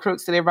creaks and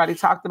crooks that everybody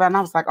talked about. And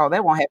I was like, oh,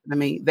 that won't happen to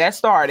me. That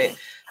started.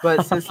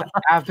 But since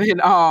I've been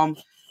IFing,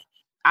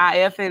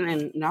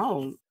 and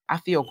no, I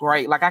feel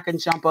great. Like I can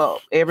jump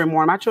up every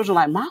morning. My children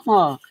are like,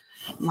 Mama.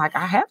 I'm like,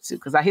 I have to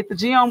because I hit the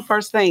gym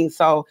first thing.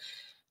 So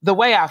the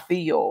way I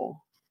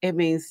feel, it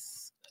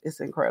means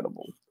it's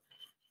incredible.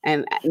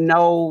 And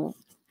no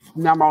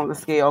number on the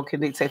scale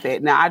can dictate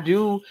that. Now, I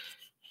do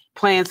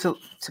plan to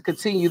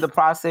continue the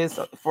process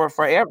for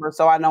forever.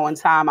 So I know in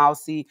time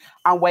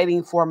I'm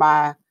waiting for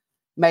my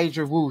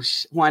major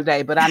whoosh one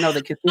day, but I know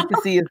the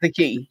consistency is the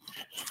key.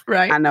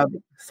 Right. I know.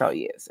 So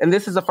yes. And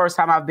this is the first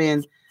time I've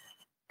been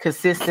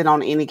consistent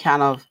on any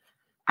kind of,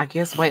 I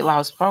guess, weight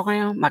loss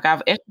program. Like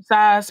I've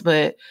exercised,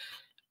 but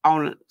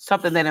on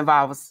something that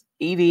involves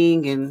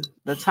eating and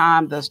the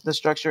time, the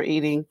structure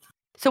eating.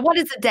 So what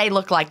does a day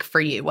look like for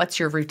you? What's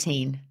your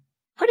routine?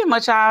 Pretty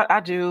much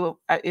I do.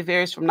 It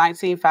varies from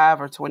 19.5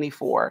 or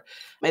 24.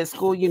 At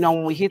school,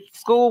 when we hit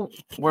school,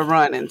 we're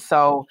running.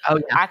 So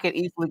I could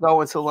easily go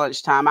into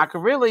lunchtime. I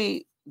could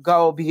really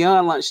go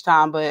beyond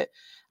lunchtime, but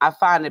I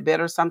find it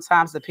better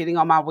sometimes, depending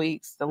on my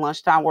weeks. The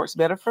lunchtime works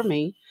better for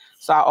me.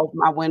 So I open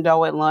my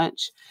window at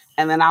lunch.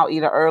 And then I'll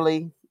eat an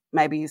early,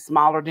 maybe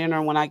smaller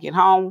dinner when I get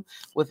home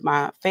with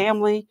my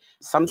family.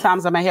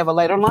 Sometimes I may have a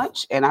later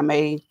lunch, and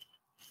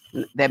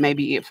that may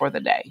be it for the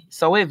day.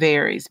 So it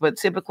varies, but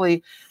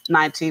typically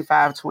 19,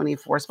 5,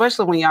 24,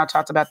 especially when y'all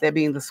talked about that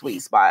being the sweet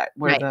spot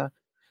where Right.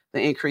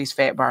 the increased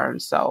fat burn.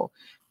 So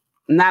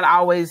not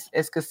always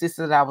as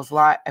consistent as I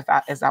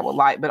would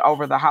like, but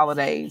over the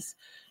holidays,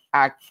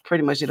 I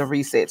pretty much did a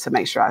reset to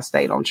make sure I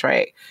stayed on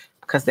track,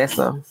 because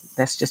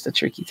that's just a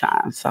tricky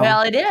time. So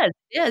Well, it is.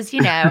 It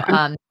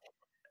is,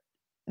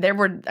 there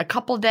were a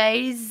couple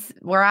days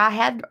where I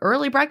had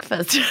early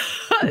breakfast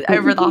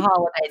over the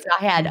holidays.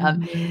 I had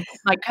Yes.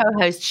 my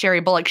co-host Sherry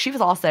Bullock. She was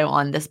also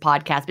on this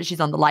podcast, but she's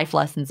on the Life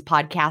Lessons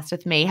podcast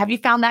with me. Have you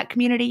found that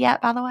community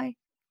yet, by the way?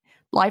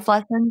 Life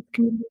Lessons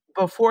community?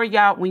 Before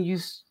y'all,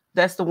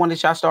 that's the one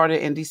that y'all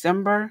started in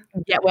December?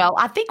 Yeah, well,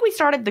 I think we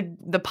started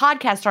the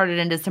podcast started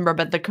in December,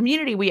 but the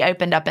community we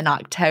opened up in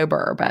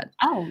October. But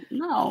Oh,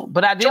 no.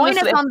 But I did join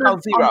listen us to on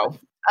episode 0.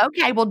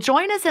 okay, well,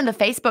 join us in the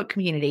Facebook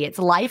community. It's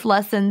Life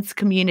Lessons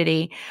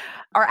Community,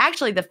 or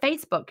actually the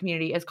Facebook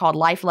community is called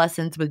Life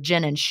Lessons with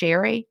Jen and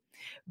Sherry,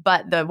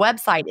 but the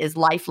website is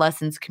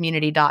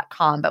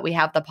lifelessonscommunity.com, but we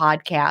have the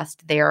podcast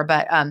there.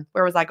 But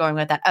where was I going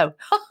with that? Oh,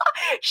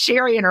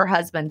 Sherry and her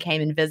husband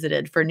came and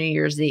visited for New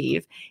Year's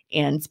Eve,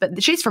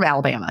 but she's from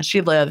Alabama.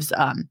 She lives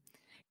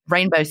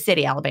Rainbow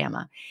City,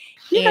 Alabama.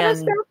 Yeah,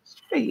 that's And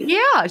great.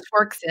 yeah, she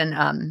works in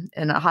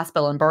a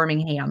hospital in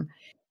Birmingham,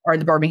 or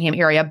the Birmingham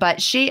area,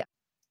 but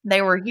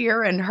they were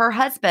here, and her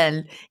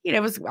husband, we're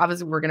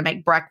going to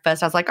make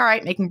breakfast. I was like, all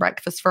right, making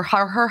breakfast for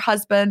her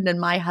husband and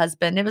my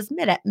husband. It was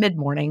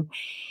mid-morning.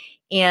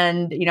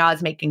 And, I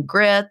was making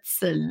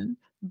grits and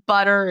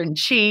butter and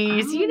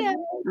cheese,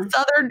 Oh.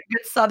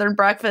 good Southern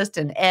breakfast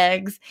and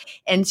eggs.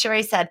 And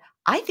Sherry said,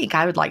 I think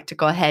I would like to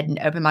go ahead and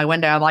open my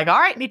window. I'm like, all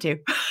right, me too.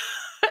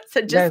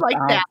 So just That's like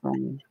that,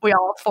 awesome. we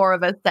all 4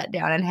 of us sat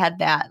down and had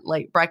that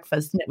late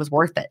breakfast, and it was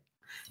worth it.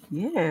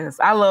 Yes,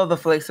 I love the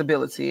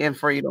flexibility and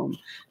freedom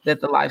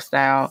that the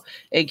lifestyle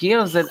it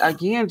gives. And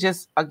again,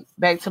 just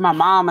back to my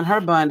mom and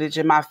her bondage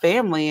and my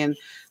family, and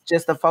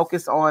just the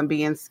focus on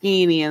being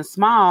skinny and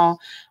small.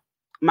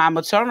 My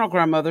maternal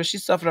grandmother, she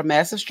suffered a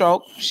massive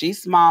stroke.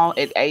 She's small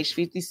at age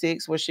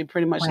 56, where she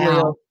pretty much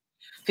lived Wow.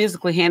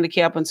 physically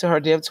handicapped until her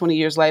death 20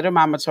 years later.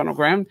 My maternal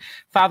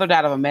grandfather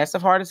died of a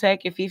massive heart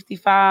attack at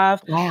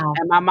 55. Wow.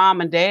 And my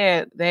mom and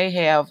dad, they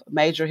have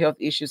major health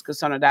issues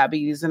concerning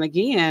diabetes. And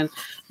again,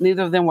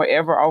 neither of them were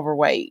ever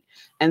overweight.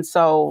 And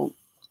so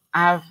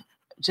I've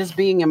just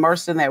being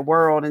immersed in that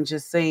world and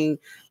just seeing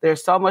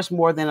there's so much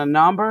more than a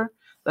number.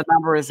 The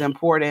number is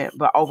important,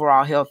 but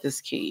overall health is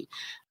key.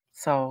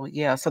 So,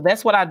 yeah, so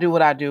that's what I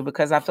do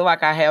because I feel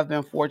like I have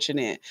been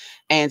fortunate,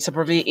 and to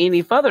prevent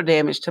any further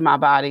damage to my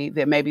body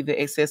that maybe the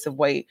excessive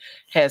weight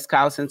has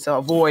caused, and to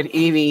avoid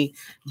any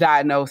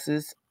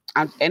diagnosis.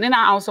 And then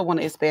I also want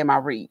to expand my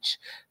reach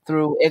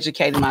through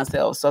educating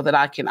myself so that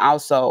I can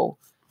also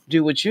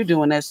do what you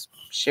do, and that's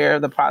share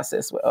the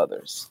process with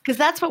others. Because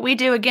that's what we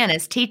do again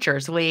as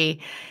teachers.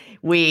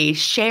 We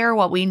share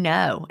what we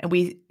know, and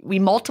we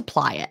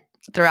multiply it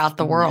throughout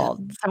the world.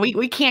 So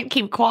we can't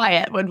keep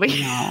quiet when we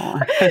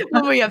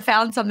when we have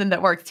found something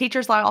that works.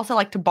 Teachers also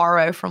like to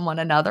borrow from one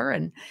another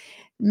and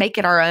make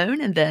it our own,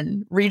 and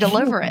then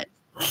redeliver it.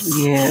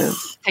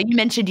 Yes. So you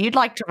mentioned you'd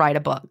like to write a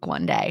book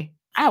one day.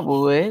 I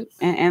would,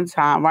 and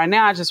time. Right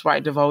now, I just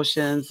write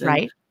devotions, and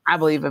right? I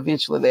believe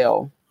eventually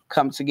they'll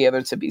come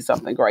together to be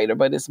something greater.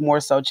 But it's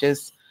more so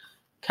just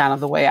kind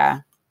of the way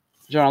I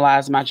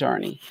journalize my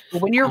journey.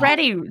 Well, when you're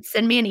ready,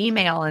 send me an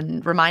email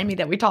and remind me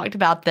that we talked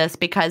about this,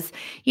 because,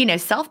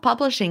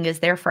 self-publishing is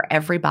there for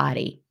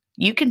everybody.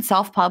 You can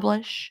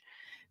self-publish,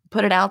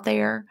 put it out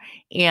there,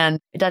 and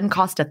it doesn't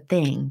cost a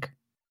thing.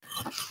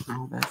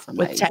 Oh, that's amazing.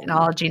 With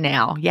technology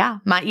now. Yeah.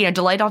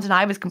 Delay Don't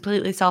Deny was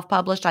completely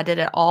self-published. I did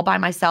it all by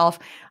myself.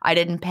 I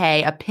didn't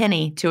pay a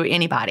penny to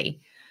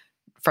anybody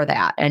for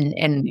that. And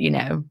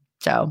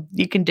so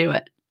you can do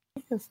it.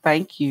 Yes,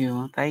 thank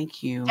you.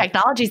 Thank you.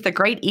 Technology is the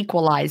great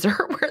equalizer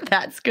where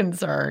that's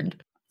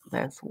concerned.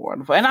 That's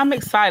wonderful. And I'm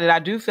excited. I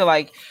do feel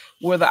like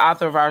we're the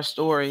author of our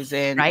stories,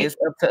 and it's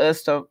up to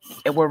us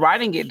and we're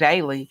writing it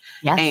daily.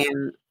 Yes.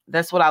 And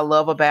that's what I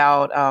love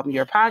about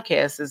your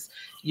podcast is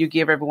you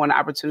give everyone an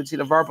opportunity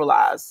to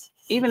verbalize,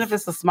 even if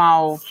it's a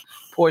small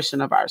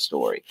portion of our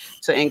story,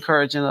 to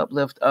encourage and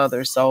uplift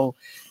others. So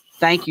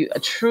thank you.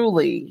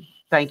 Truly,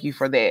 thank you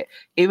for that.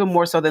 Even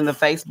more so than the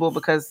Facebook,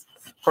 because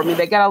for me,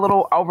 they got a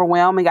little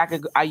overwhelming.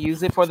 I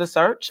use it for the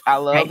search. I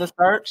love the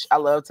search. I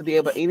love to be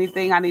able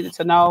anything I needed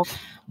to know,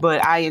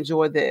 but I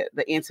enjoy the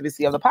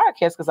intimacy of the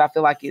podcast because I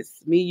feel like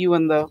it's me, you,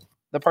 and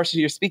the person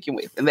you're speaking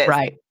with. And that's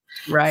right.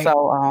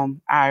 So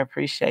I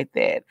appreciate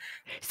that.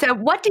 So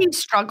what do you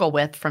struggle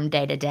with from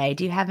day to day?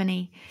 Do you have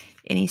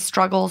any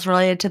struggles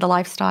related to the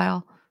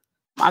lifestyle?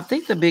 I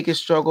think the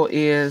biggest struggle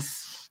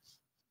is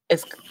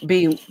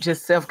being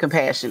just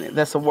self-compassionate.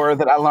 That's a word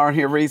that I learned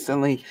here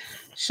recently.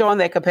 Showing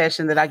that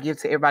compassion that I give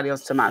to everybody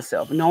else, to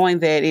myself, knowing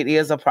that it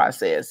is a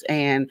process.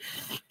 And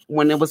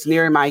when it was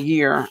nearing my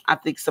year, I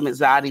think some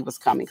anxiety was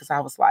coming because I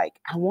was like,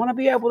 I want to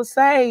be able to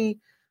say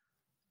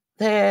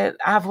that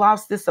I've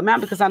lost this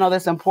amount because I know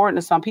that's important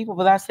to some people.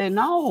 But I said,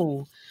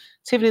 no,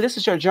 Tiffany, this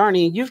is your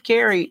journey. You've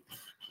carried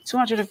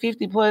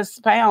 250 plus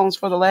pounds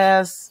for the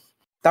last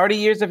 30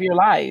 years of your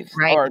life,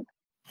 Right. or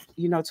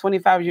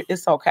 25 years.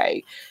 It's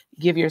okay.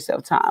 Give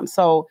yourself time.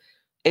 So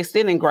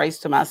extending grace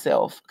to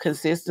myself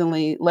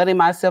consistently, letting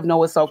myself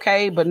know it's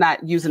okay, but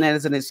not using it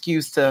as an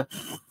excuse to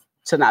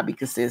not be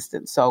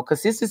consistent. So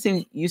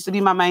consistency used to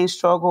be my main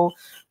struggle,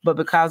 but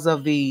because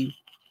of the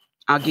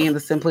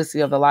simplicity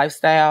of the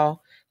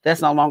lifestyle,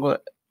 that's no longer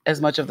as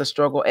much of the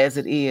struggle as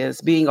it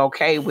is being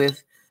okay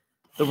with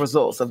the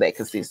results of that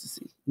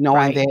consistency,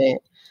 knowing that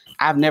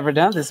I've never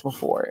done this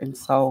before. And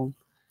so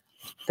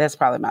that's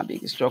probably my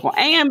biggest struggle.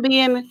 And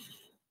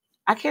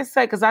I can't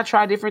say, because I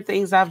try different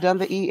things. I've done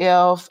the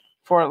EF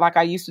for, like,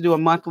 I used to do a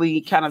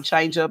monthly kind of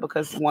change up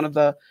because one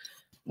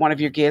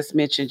of your guests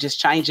mentioned just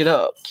change it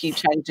up, keep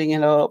changing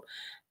it up.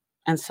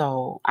 And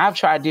so I've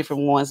tried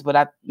different ones,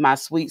 but my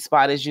sweet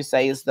spot, as you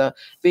say, is the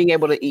being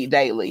able to eat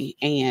daily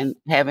and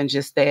having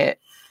just that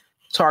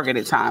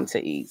targeted time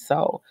to eat.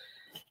 So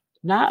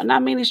not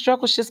many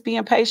struggles, just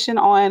being patient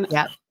on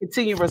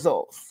continued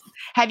results.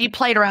 Have you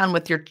played around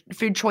with your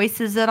food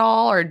choices at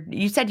all? Or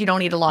you said you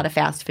don't eat a lot of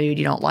fast food.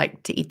 You don't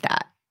like to eat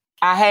that.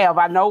 I have.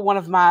 I know one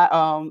of my,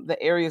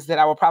 the areas that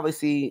I will probably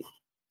see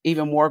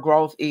even more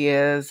growth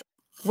is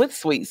with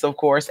sweets, of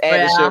course,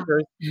 added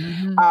sugars.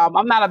 Mm-hmm.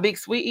 I'm not a big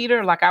sweet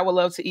eater. Like, I would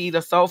love to eat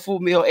a soul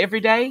food meal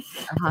every day,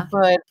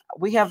 but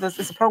we have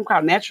it's a program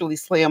called Naturally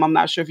Slim. I'm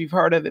not sure if you've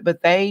heard of it,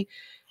 but they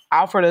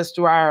offered us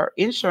through our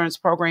insurance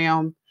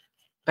program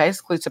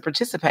basically to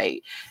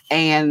participate.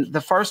 And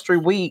the first 3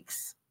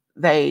 weeks,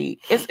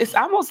 it's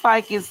almost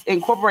like it's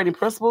incorporating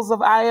principles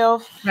of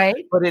IF,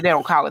 right? But they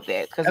don't call it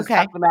that because it's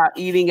talking about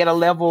eating at a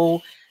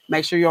level.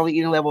 Make sure you're only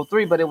eating level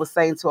 3, but it was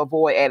saying to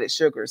avoid added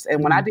sugars.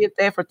 And when I did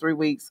that for 3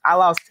 weeks, I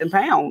lost 10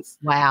 pounds.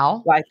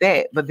 Wow. Like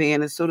that. But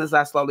then as soon as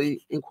I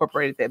slowly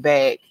incorporated that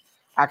back,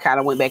 I kind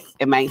of went back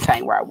and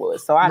maintained where I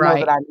was. So I know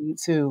that I need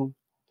to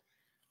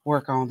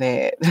work on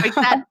that.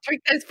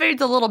 Tweak those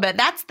foods a little bit.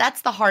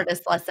 That's the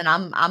hardest lesson.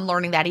 I'm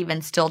learning that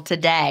even still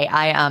today.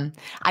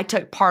 I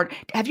took part.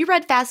 Have you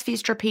read Fast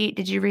Feast Repeat?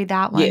 Did you read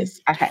that one? Yes,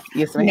 I have.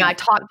 Yes, ma'am. I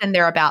talked in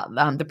there about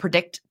the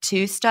Predict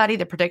 2 study,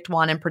 the Predict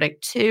 1 and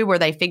Predict 2, where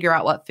they figure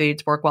out what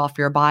foods work well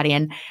for your body.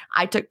 And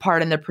I took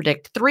part in the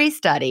Predict 3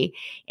 study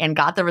and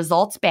got the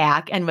results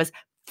back and was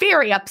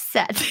very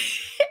upset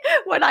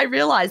when I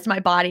realized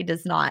my body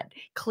does not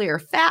clear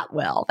fat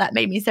well. That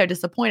made me so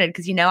disappointed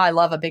because, I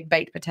love a big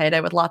baked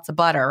potato with lots of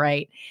butter,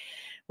 right?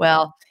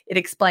 Well, it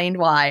explained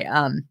why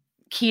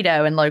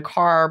keto and low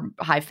carb,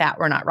 high fat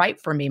were not right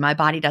for me. My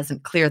body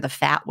doesn't clear the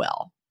fat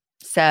well.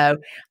 So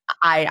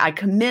I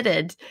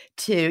committed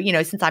to,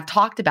 since I've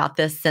talked about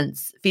this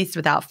since Feast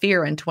Without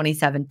Fear in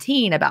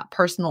 2017 about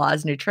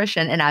personalized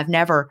nutrition, and I've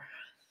never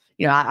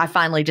I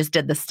finally just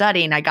did the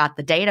study and I got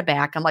the data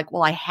back. I'm like,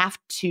 well, I have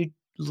to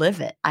live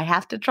it. I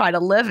have to try to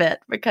live it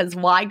because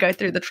why go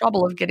through the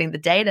trouble of getting the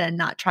data and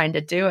not trying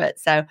to do it?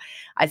 So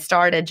I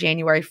started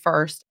January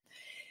 1st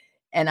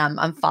and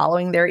I'm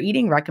following their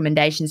eating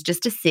recommendations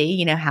just to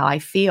see, how I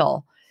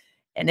feel.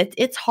 And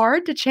it's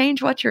hard to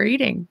change what you're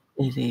eating.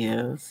 It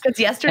is. Because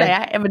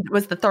yesterday it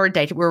was the third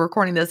day. We're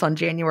recording this on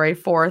January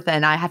 4th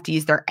and I have to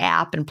use their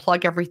app and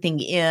plug everything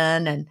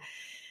in. And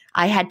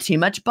I had too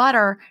much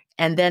butter.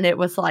 And then it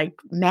was like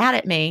mad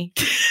at me.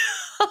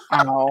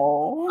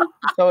 Oh,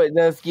 so it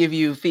does give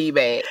you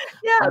feedback.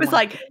 Yeah, it was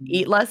like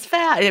eat less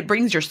fat. It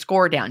brings your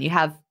score down. You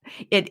have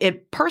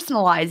it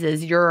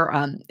personalizes your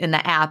in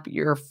the app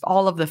your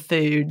all of the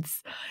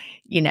foods,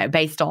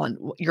 based on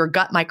your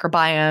gut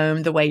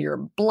microbiome, the way your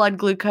blood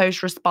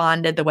glucose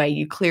responded, the way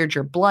you cleared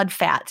your blood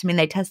fats. I mean,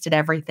 they tested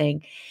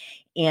everything.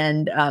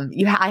 And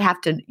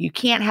you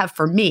can't have,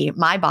 for me,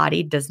 my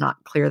body does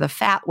not clear the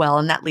fat well,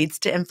 and that leads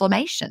to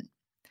inflammation.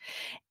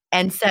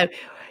 And so,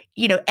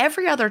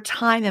 every other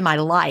time in my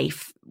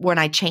life when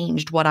I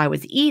changed what I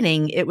was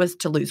eating, it was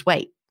to lose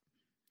weight.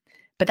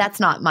 But that's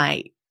not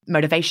my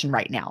motivation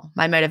right now.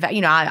 My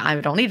motivation, I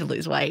don't need to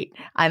lose weight.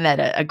 I'm at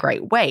a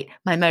great weight.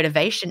 My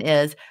motivation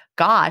is,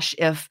 gosh,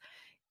 if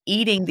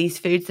eating these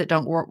foods that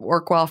don't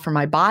work well for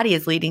my body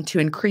is leading to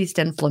increased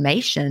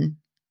inflammation,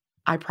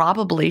 I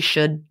probably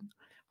should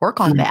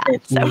work on that.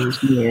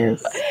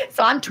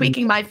 So I'm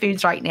tweaking my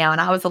foods right now. And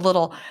I was a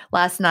little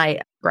last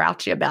night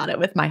grouchy about it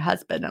with my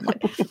husband. I'm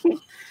like,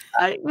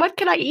 what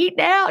can I eat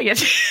now? I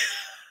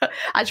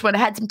just went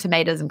and had some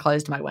tomatoes and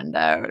closed my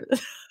window.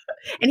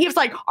 And he was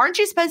like, aren't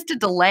you supposed to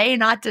delay,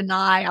 not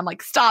deny? I'm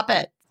like, stop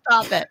it.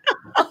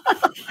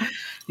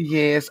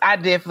 Yes, I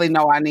definitely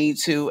know I need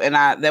to. And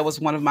that was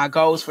one of my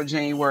goals for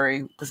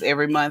January, because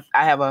every month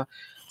I have a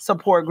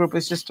support group.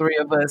 It's just 3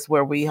 of us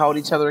where we hold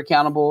each other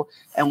accountable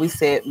and we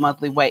set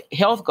monthly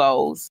health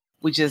goals.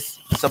 We just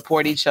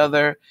support each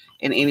other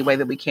in any way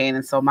that we can.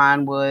 And so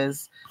mine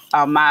was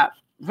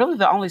really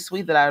the only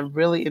sweet that I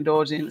really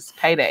indulge in is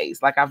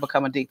paydays. Like, I've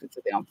become addicted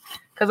to them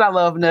because I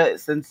love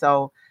nuts. And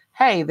so,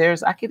 hey,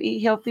 I could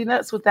eat healthy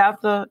nuts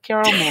without the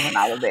caramel and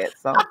all of that.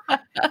 So,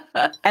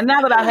 and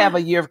now that I have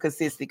a year of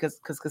consistency, because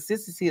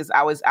consistency is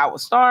always, I will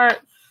start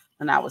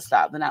and I would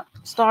stop. Then I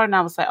started and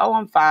I would say, oh,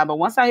 I'm fine. But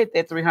once I hit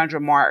that 300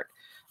 mark,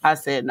 I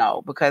said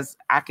no, because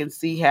I can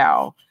see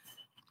how,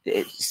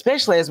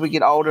 especially as we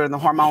get older and the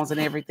hormones and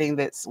everything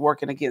that's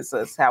working against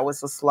us, how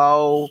it's a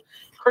slow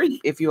creep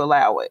if you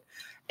allow it.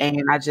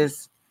 And I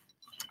just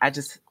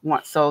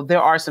want, so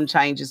there are some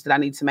changes that I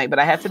need to make, but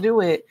I have to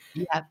do it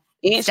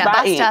inch step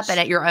by inch. step and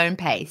at your own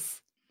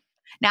pace.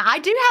 Now, I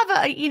do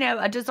have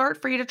a dessert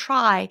for you to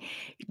try.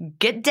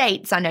 Get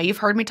dates. I know you've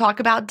heard me talk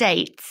about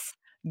dates.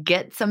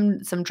 Get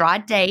some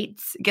dried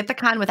dates. Get the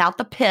kind without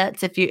the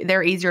pits.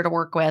 They're easier to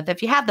work with.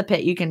 If you have the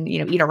pit, you can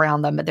eat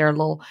around them, but they're a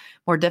little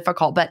more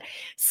difficult. But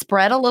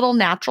spread a little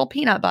natural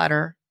peanut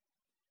butter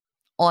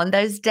on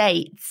those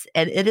dates,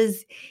 and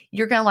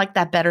you're gonna like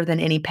that better than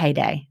any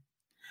payday.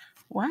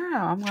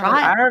 Wow,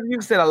 I heard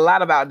you said a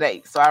lot about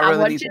dates, so I really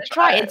want need you to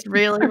try it. It's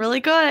really, really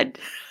good.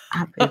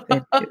 I bet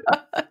that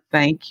too.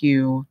 Thank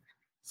you.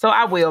 So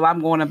I will. I'm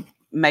going to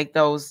make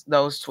those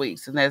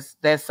tweaks, and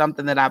that's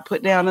something that I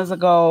put down as a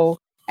goal,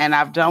 and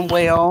I've done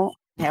well.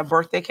 Have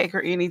birthday cake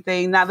or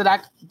anything? Not that I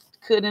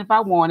couldn't if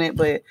I wanted,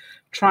 but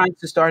trying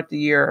to start the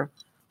year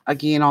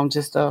again on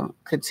just a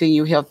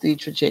continue healthy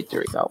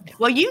trajectory. So,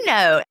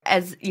 well,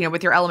 as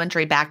with your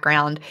elementary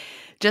background,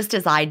 just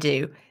as I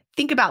do,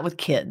 think about with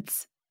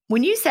kids.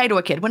 When you say to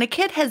a kid, when a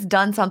kid has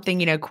done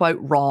something, quote,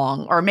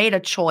 wrong or made a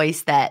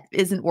choice that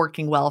isn't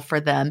working well for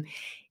them,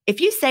 if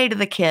you say to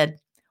the kid,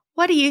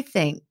 what do you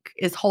think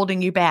is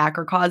holding you back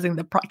or causing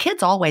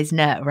kids always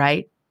know,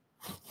 right?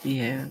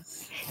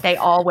 Yes. They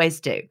always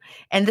do.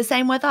 And the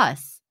same with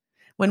us.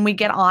 When we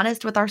get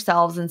honest with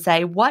ourselves and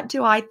say, what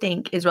do I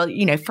think is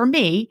really, for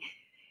me,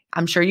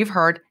 I'm sure you've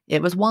heard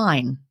it was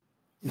wine.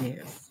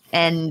 Yes.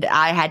 And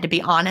I had to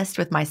be honest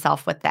with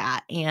myself with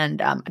that.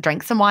 And I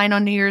drank some wine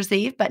on New Year's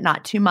Eve, but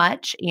not too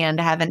much. And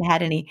I haven't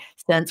had any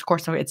since. Of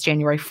course, it's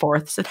January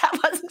 4th, so that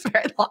wasn't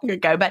very long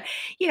ago. But,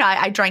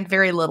 I drank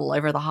very little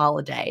over the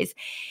holidays.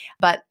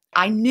 But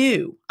I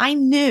knew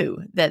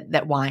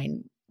that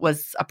wine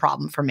was a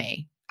problem for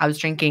me. I was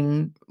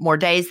drinking more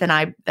days than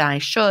I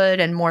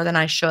should and more than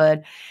I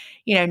should,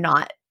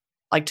 not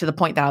like to the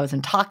point that I was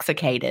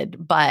intoxicated,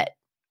 but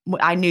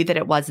I knew that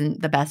it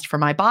wasn't the best for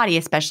my body,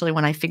 especially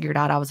when I figured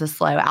out I was a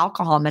slow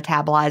alcohol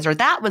metabolizer.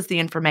 That was the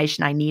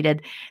information I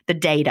needed, the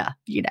data,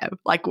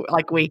 like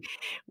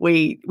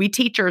we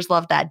teachers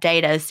love that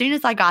data. As soon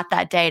as I got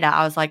that data,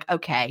 I was like,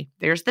 okay,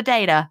 there's the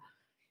data.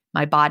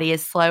 My body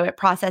is slow at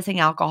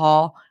processing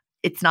alcohol.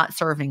 It's not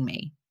serving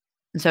me.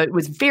 And so it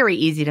was very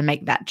easy to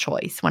make that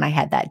choice when I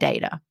had that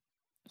data.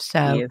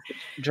 So yes,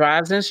 it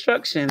drives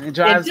instruction. It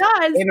drives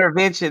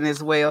intervention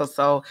as well.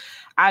 So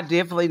I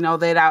definitely know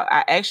that.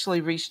 I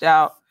actually reached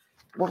out.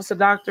 What was the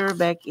doctor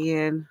back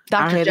in?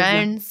 Dr.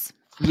 Jones.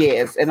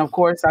 Yes. And of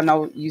course, I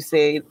know you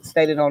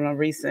stated on a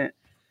recent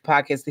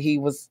podcast that he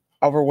was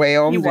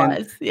overwhelmed. He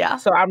was, yeah.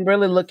 So I'm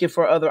really looking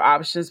for other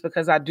options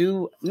because I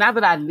do, not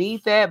that I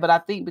need that, but I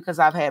think because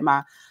I've had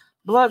my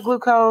blood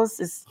glucose,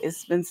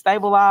 it's been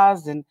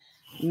stabilized and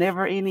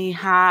never any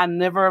high,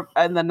 never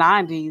in the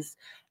 90s.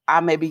 I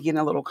may be getting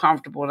a little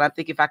comfortable. And I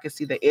think if I could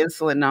see the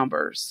insulin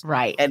numbers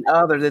and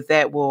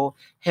that will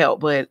help.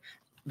 But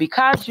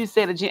because you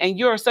said it, and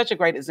you're such a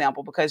great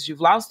example because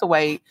you've lost the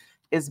weight,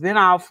 it's been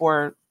out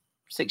for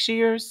 6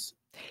 years.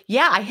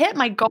 Yeah, I hit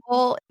my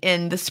goal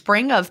in the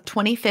spring of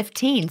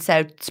 2015.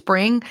 So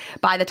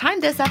by the time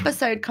this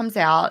episode comes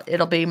out,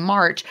 it'll be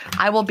March.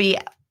 I will be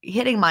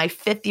hitting my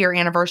 5th year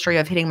anniversary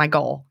of hitting my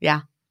goal.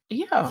 Yeah.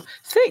 Yeah.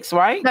 6,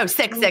 right? No,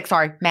 6.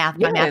 Sorry. Math.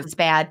 My math is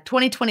bad.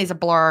 2020 is a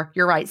blur.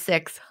 You're right.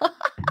 6.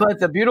 But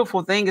the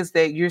beautiful thing is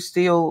that you're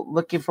still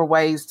looking for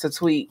ways to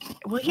tweak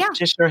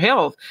just your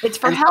health. It's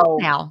for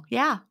health now.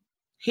 Yeah.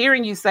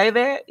 Hearing you say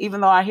that, even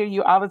though I hear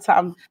you all the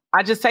time,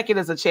 I just take it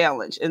as a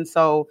challenge. And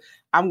so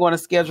I'm going to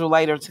schedule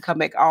later to come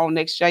back on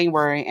next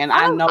January. And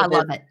I know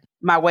that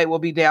my weight will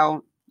be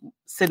down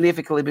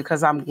significantly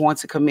because I'm going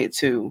to commit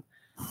to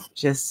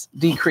just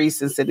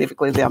decreasing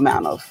significantly the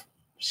amount of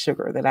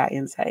sugar that I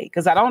intake.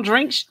 Because I don't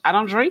drink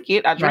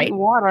it. I drink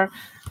water.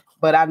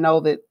 But I know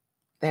that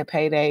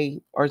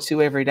payday or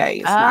two every day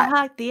is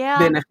not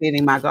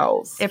benefiting my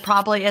goals. It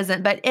probably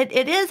isn't. But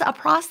it is a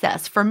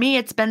process. For me,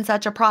 it's been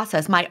such a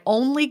process. My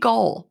only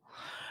goal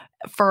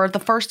for the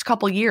first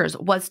couple years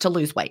was to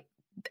lose weight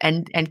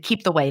and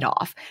keep the weight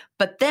off.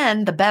 But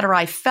then the better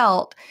I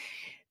felt,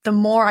 the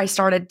more I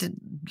started to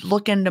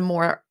look into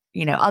more,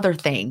 other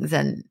things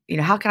and,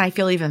 how can I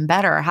feel even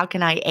better? How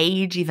can I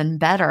age even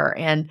better?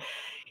 And,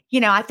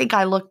 I think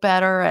I look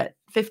better at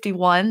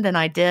 51 than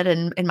I did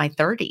in my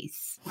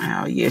 30s.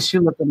 Wow. Yes,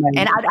 you look amazing.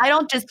 And I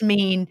don't just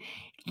mean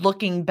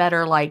looking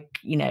better like,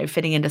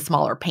 fitting into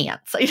smaller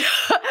pants.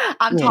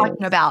 I'm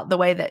talking about the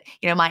way that,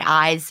 my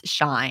eyes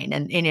shine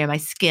and, my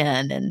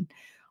skin and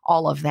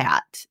all of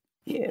that.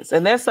 Yes.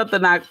 And that's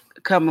something I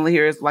commonly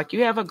hear is like,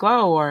 you have a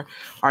glow or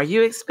are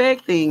you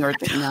expecting or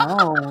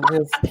no,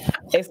 just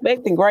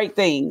expecting great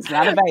things,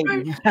 not a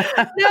baby.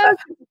 No,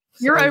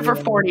 you're over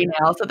 40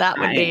 now. So that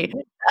would be.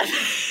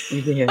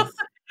 Yes.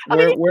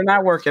 We're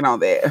not working on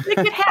that. It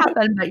could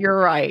happen, but you're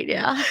right.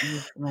 Yeah.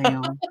 Yes,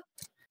 ma'am.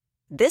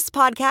 This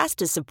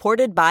podcast is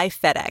supported by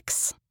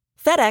FedEx.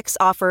 FedEx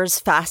offers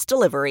fast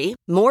delivery,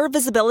 more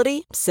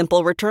visibility,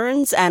 simple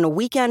returns, and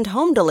weekend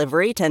home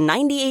delivery to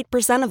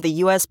 98% of the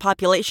U.S.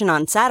 population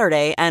on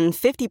Saturday and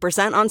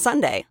 50% on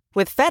Sunday.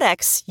 With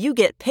FedEx, you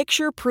get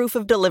picture proof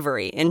of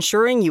delivery,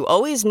 ensuring you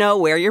always know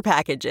where your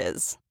package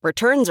is.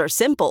 Returns are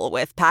simple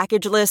with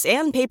packageless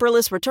and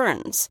paperless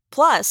returns.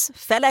 Plus,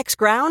 FedEx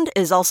Ground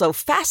is also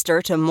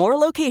faster to more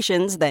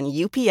locations than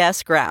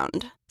UPS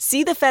Ground.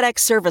 See the FedEx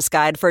service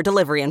guide for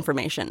delivery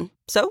information.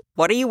 So,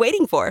 what are you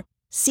waiting for?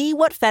 See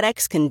what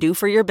FedEx can do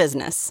for your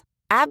business.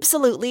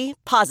 Absolutely,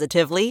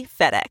 positively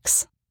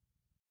FedEx.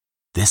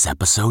 This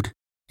episode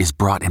is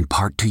brought in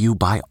part to you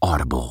by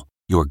Audible,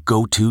 your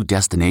go-to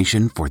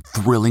destination for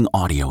thrilling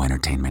audio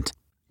entertainment.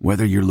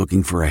 Whether you're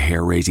looking for a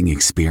hair-raising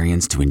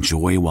experience to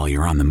enjoy while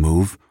you're on the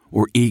move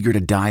or eager to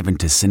dive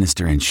into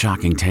sinister and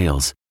shocking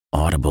tales,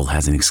 Audible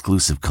has an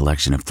exclusive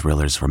collection of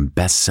thrillers from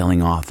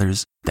best-selling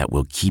authors that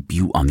will keep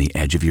you on the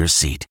edge of your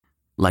seat.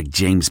 Like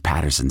James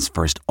Patterson's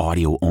first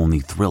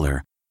audio-only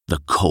thriller, The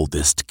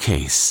Coldest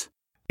Case.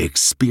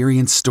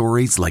 Experience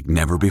stories like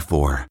never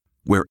before,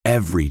 where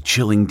every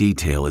chilling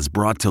detail is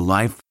brought to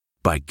life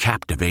by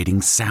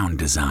captivating sound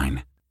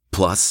design.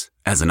 Plus,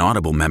 as an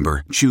Audible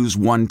member, choose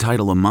one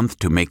title a month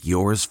to make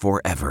yours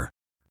forever.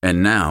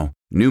 And now,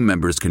 new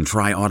members can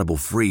try Audible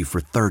free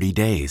for 30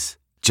 days.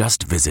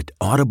 Just visit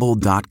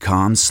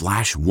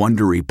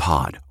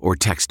audible.com/WonderyPod or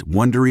text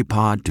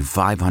WonderyPod to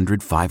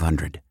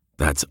 500-500.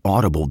 That's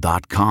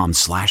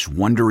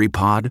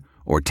audible.com/WonderyPod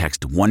or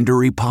text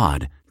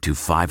WonderyPod to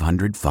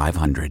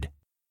 500-500.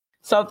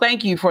 So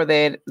thank you for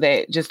that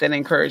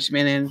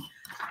encouragement. And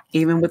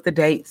even with the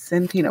dates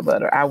and peanut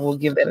butter, I will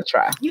give that a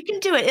try. You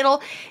can do it.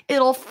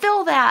 It'll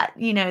fill that,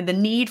 the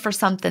need for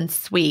something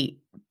sweet,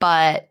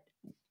 but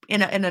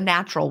in a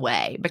natural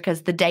way,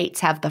 because the dates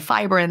have the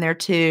fiber in there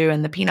too,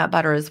 and the peanut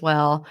butter as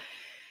well.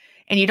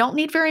 And you don't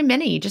need very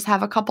many. You just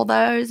have a couple of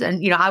those.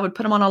 And, I would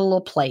put them on a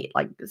little plate,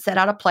 like set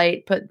out a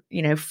plate, put,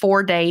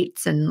 4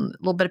 dates and a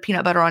little bit of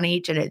peanut butter on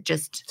each. And it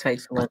just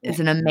tastes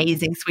is an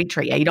amazing sweet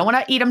treat. Yeah, you don't want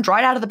to eat them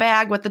right out of the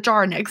bag with the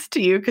jar next to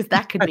you, because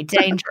that could be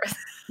dangerous.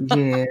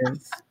 Yes.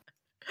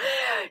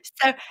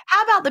 So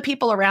how about the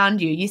people around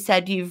you? You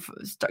said you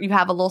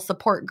have a little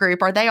support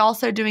group. Are they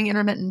also doing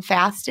intermittent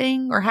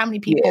fasting, or how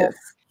many people? Yes.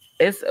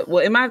 It's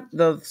in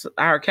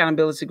our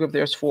accountability group,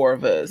 there's 4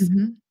 of us.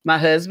 Mm-hmm. My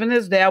husband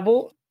has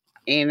dabbled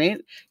in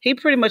it. He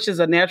pretty much is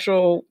a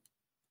natural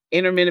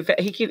intermittent fast.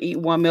 He can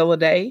eat 1 meal a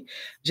day,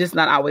 just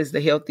not always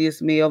the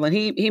healthiest meal. And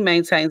he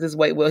maintains his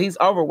weight well. He's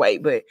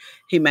overweight, but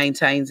he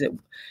maintains it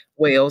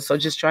well. So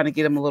just trying to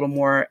get him a little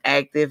more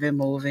active and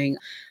moving.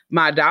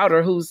 My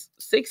daughter, who's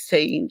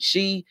 16,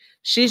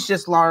 she's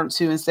just learned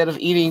to, instead of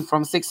eating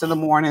from 6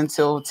 a.m.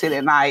 till 10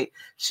 at night,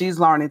 she's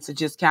learning to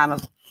just kind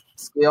of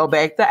scale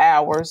back the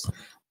hours,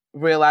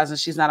 realizing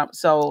she's not up.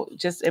 So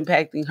just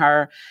impacting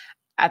her.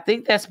 I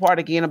think that's part,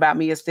 again, about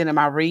me extending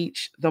my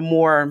reach. The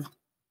more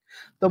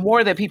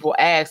that people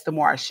ask, the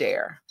more I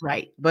share.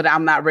 Right. But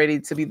I'm not ready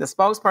to be the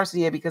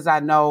spokesperson yet, because I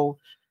know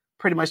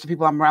pretty much the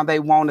people I'm around, they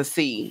want to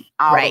see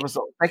all the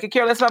results. They could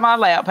care less about my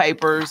lab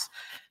papers.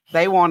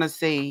 They want to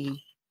see,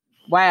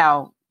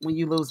 wow, when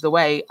you lose the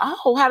weight,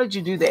 oh, how did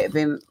you do that?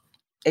 Then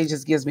it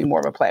just gives me more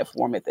of a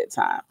platform at that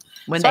time.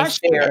 When so they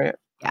share it.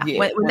 Yeah.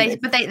 But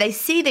they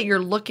see that you're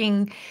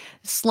looking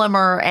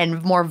slimmer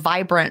and more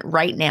vibrant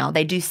right now.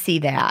 They do see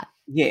that.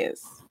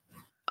 Yes.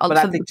 But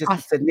I think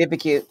just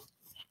significant,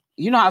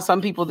 how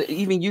some people,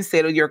 even you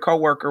said to your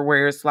coworker,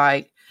 where it's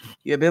like,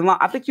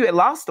 I think you had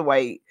lost the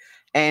weight.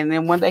 And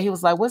then one day he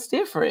was like, what's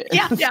different?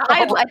 Yeah. At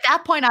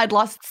that point, I'd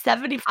lost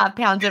 75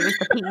 pounds. It was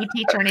the PE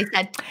teacher. And he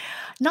said,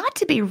 not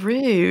to be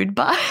rude,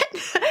 but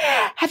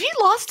have you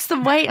lost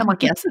some weight? I'm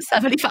like, yes,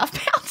 75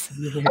 pounds.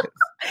 Yes.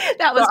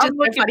 That was just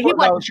funny. He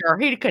wasn't sure.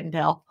 He couldn't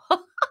tell.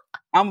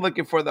 I'm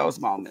looking for those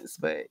moments.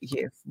 But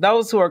yes,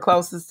 those who are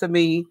closest to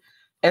me,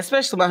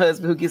 especially my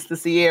husband, who gets to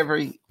see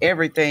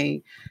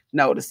everything,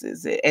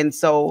 notices it. And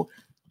so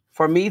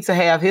for me to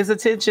have his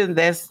attention,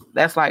 that's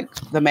like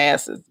the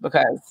masses,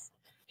 because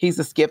he's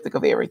a skeptic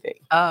of everything.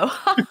 Oh,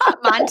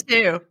 mine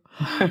too.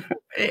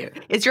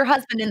 Is your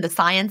husband in the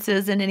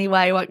sciences in any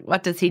way?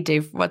 What does he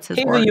do? What's his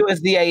work? He's a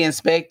USDA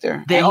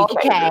inspector.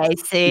 Okay,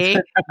 see?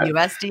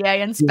 USDA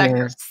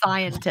inspector, yes.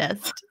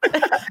 Scientist.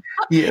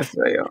 Yes,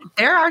 I am.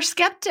 There are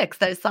skeptics,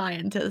 those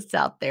scientists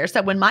out there.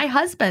 So when my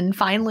husband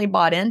finally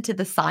bought into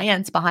the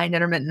science behind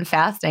intermittent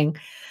fasting,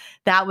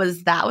 that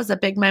was a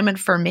big moment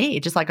for me.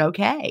 Just like,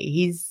 okay,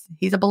 he's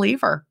a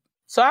believer.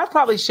 So I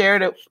probably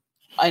shared it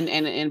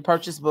and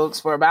purchase books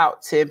for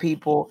about 10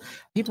 people.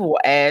 People will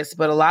ask,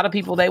 but a lot of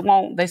people,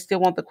 they still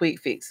want the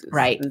quick fixes.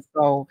 Right.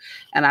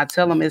 And I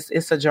tell them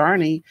it's a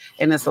journey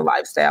and it's a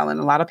lifestyle. And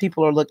a lot of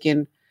people are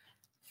looking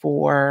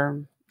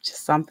for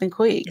just something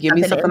quick. Give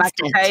me something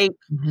instant. I can take,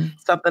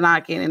 something I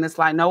can. And it's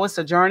like, no, it's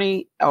a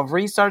journey of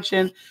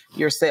researching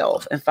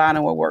yourself and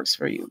finding what works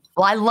for you.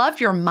 Well, I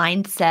love your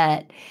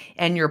mindset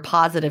and your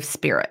positive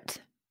spirit.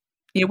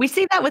 We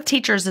see that with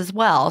teachers as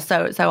well,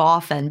 so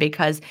often,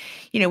 because,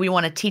 we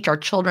want to teach our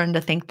children to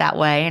think that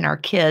way and our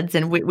kids.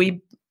 And we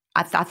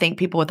I think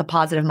people with a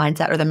positive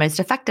mindset are the most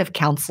effective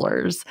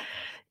counselors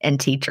and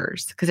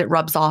teachers because it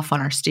rubs off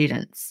on our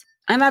students.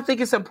 And I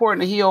think it's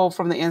important to heal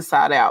from the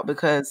inside out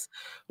because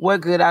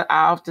what good, I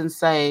often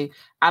say,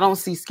 I don't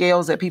see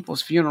scales at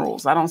people's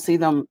funerals. I don't see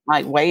them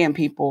like weighing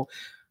people.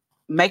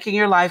 Making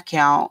your life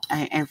count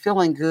and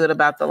feeling good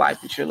about the life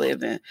that you're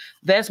living.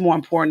 That's more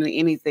important than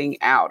anything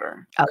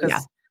outer. Oh, yeah.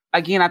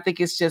 Again, I think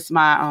it's just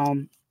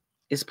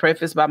it's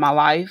prefaced by my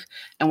life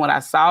and what I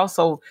saw.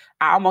 So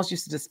I almost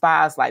used to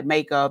despise like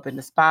makeup and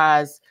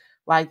despise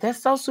like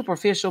that's so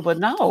superficial. But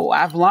no,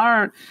 I've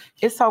learned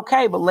it's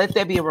okay, but let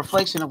that be a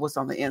reflection of what's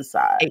on the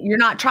inside. You're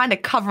not trying to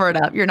cover it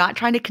up. You're not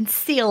trying to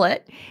conceal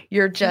it.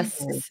 You're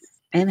just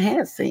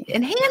enhancing.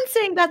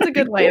 That's a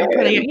good way of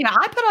putting it.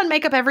 I put on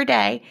makeup every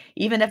day,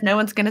 even if no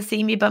one's going to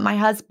see me but my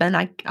husband.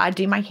 I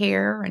do my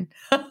hair and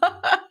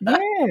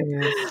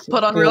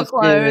put on real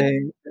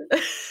clothes.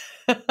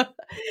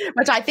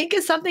 Which I think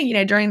is something,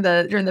 during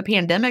the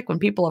pandemic when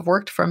people have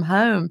worked from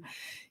home,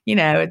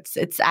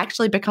 it's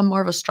actually become more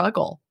of a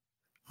struggle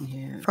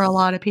for a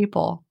lot of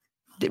people.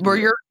 Were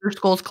your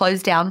schools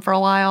closed down for a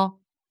while?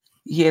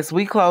 Yes,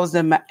 we closed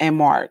in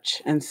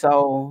March. And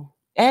so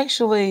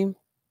actually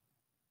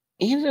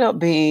ended up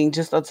being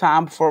just a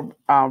time for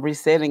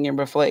resetting and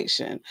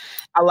reflection.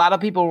 A lot of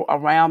people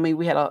around me,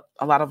 we had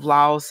a lot of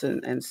loss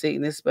and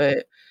sickness,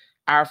 but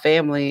our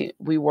family,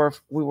 we were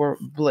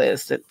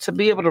blessed to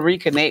be able to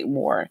reconnect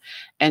more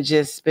and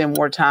just spend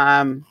more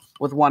time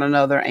with one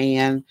another.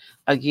 And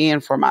again,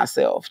 for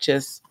myself,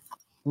 just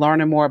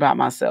learning more about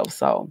myself.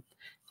 So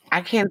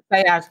I can't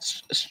say I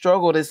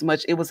struggled as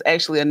much. It was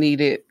actually a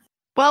needed.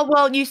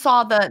 Well, you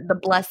saw the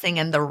blessing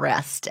and the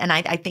rest. And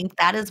I think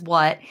that is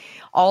what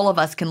all of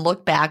us can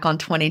look back on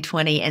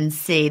 2020 and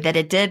see that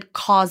it did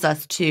cause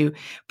us to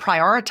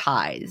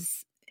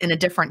prioritize in a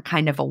different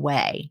kind of a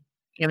way.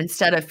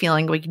 Instead of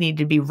feeling we need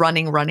to be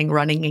running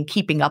and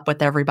keeping up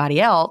with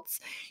everybody else,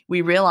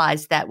 we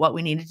realized that what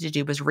we needed to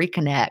do was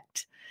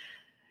reconnect,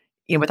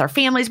 with our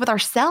families, with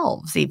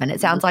ourselves even.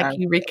 It sounds like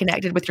you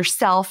reconnected with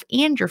yourself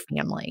and your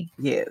family.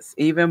 Yes,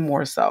 even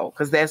more so,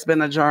 because that's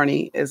been a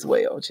journey as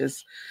well.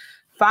 Just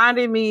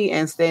finding me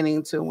and standing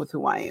in tune with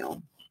who I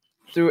am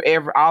through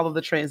all of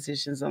the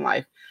transitions in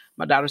life.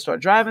 My daughter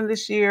started driving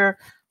this year.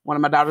 One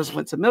of my daughters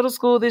went to middle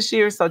school this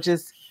year. So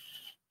just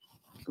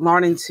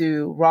learning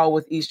to roll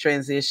with each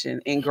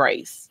transition in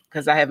grace,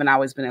 because I haven't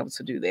always been able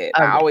to do that.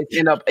 I always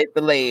end up at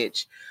the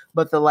ledge.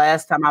 But the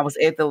last time I was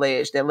at the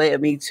ledge that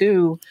led me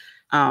to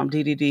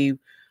DDD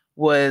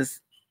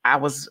I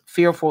was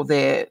fearful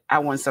that I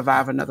wouldn't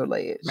survive another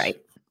ledge. Right.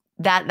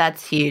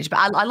 That's huge.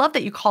 But I love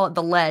that you call it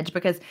the ledge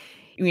because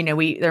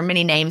there are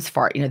many names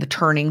for it, the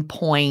turning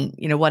point,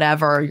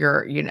 whatever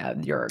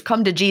your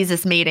come to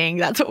Jesus meeting.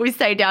 That's what we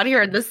say down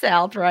here in the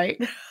South,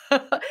 right?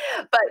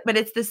 But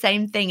it's the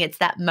same thing. It's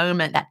that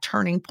moment, that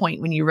turning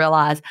point when you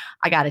realize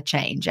I got to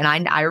change. And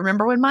I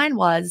remember when mine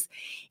was,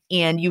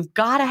 and you've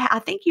got to, I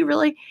think you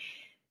really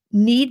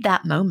need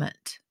that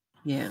moment.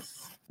 Yes.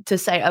 To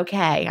say,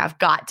 okay, I've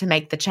got to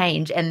make the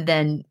change. And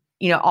then,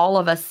 all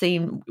of us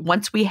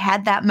once we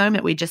had that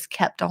moment, we just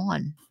kept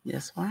on.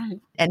 Yes, right.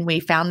 And we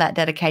found that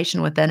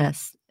dedication within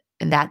us.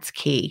 And that's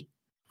key.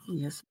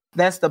 Yes.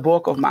 That's the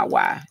bulk of my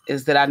why,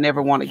 is that I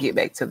never want to get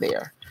back to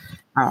there.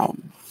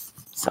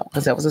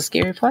 Because that was a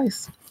scary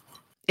place.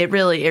 It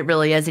really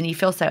is. And you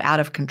feel so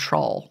out of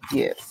control.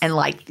 Yes. And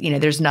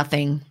there's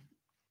nothing,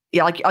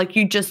 like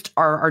you just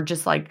are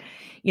just like,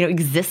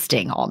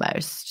 existing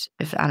almost.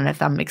 I don't know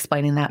if I'm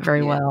explaining that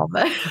very well,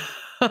 but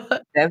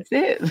that's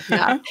it.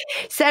 Yeah.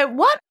 So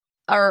what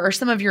are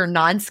some of your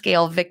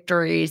non-scale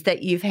victories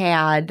that you've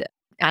had?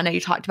 I know you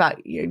talked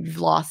about you've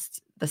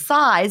lost the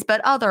size, but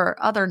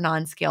other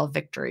non-scale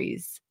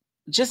victories.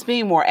 Just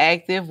being more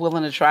active,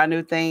 willing to try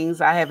new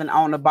things. I haven't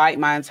owned a bike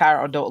my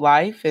entire adult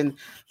life. And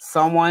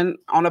someone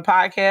on a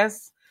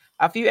podcast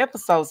a few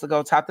episodes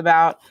ago talked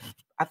about,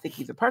 I think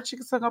either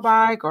purchasing a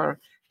bike or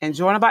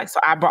enjoying a bike.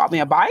 So I bought me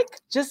a bike,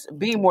 just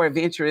being more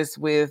adventurous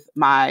with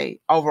my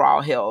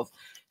overall health,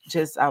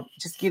 just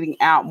getting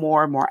out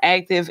more and more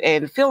active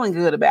and feeling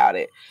good about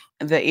it.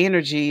 And the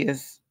energy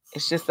it's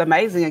just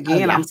amazing.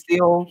 Again, I'm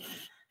still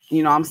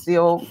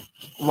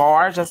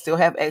large. I still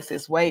have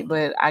excess weight,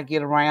 but I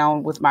get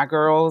around with my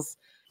girls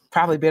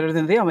probably better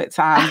than them at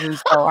times. And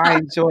so I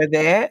enjoy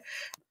that.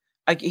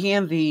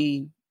 Again,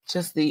 the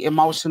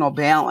emotional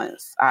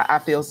balance. I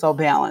feel so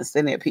balanced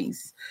and at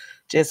peace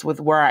just with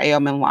where I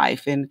am in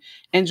life and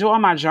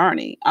enjoying my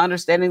journey,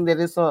 understanding that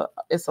it's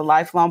a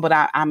lifelong, but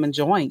I'm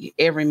enjoying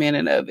every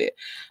minute of it.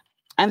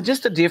 And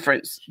just the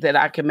difference that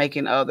I can make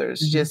in others,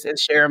 just in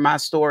sharing my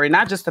story,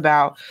 not just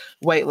about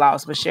weight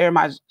loss, but sharing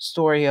my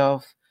story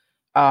of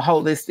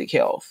holistic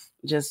health,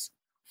 just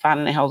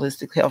finding a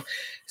holistic health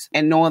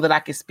and knowing that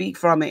I can speak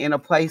from it in a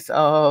place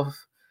of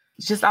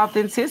just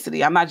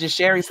authenticity. I'm not just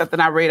sharing something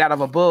I read out of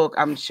a book.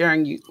 I'm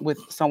sharing with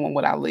someone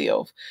what I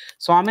live.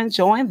 So I'm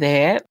enjoying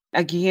that.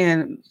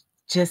 Again,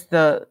 just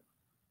the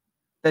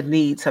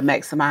need to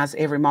maximize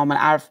every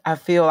moment. I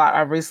feel like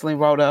I recently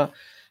wrote a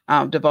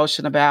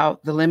devotion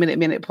about the limited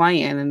minute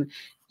plan. And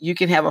you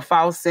can have a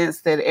false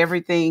sense that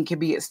everything can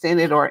be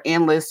extended or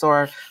endless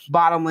or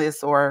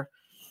bottomless or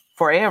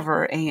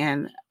forever.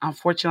 And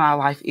unfortunately, our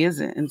life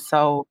isn't. And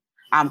so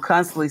I'm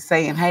constantly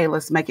saying, hey,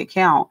 let's make it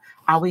count.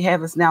 All we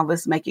have is now,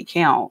 let's make it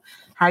count.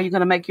 How are you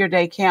going to make your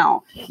day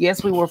count?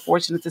 Yes, we were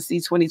fortunate to see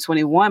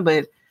 2021,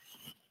 but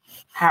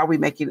how are we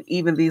making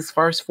even these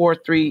first 4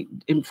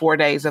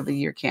 days of the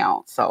year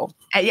count? So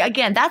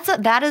again,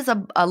 that is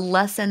a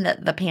lesson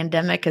that the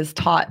pandemic has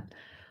taught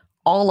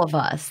all of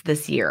us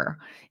this year,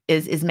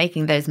 is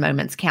making those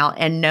moments count,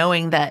 and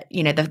knowing that,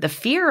 the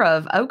fear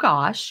of, oh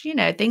gosh,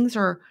 things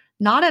are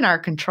not in our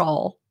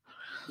control.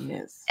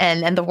 Yes.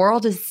 And the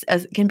world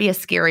can be a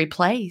scary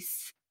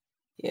place.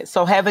 Yeah.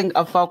 So having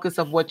a focus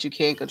of what you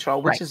can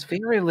control, which is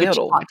very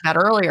little. Which you talked about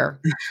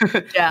earlier.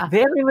 Yeah.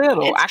 Very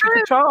little. It's I can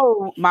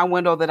control my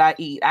window that I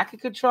eat. I can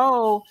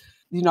control,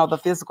 the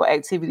physical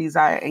activities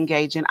I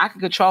engage in. I can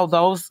control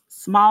those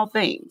small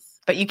things.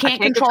 But you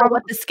can't control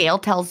what the scale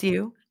tells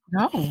you.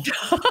 No.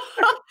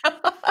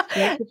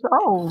 Can't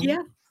control.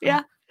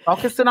 Yeah.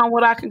 Focusing on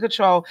what I can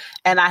control.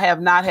 And I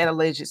have not had a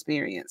ledge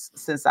experience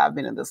since I've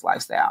been in this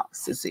lifestyle,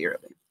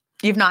 sincerely.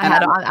 You've not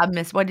had, I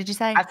missed, what did you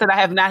say? I said I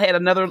have not had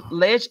another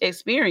ledge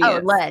experience. Oh,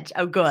 ledge.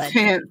 Oh, good.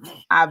 Since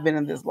I've been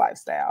in this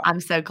lifestyle. I'm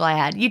so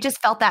glad. You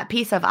just felt that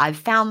piece of, I've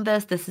found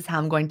this. This is how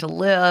I'm going to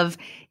live.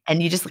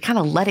 And you just kind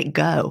of let it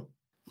go.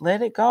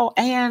 Let it go.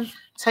 And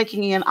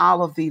taking in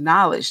all of the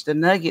knowledge, the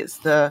nuggets,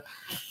 the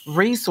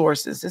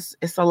resources.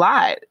 It's a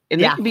lot.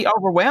 And it can be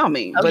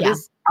overwhelming, but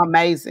it's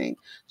amazing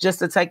just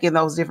to take in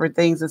those different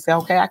things and say,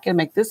 okay, I can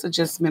make this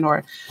adjustment,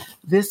 or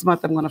this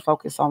month I'm going to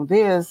focus on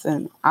this.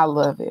 And I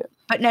love it.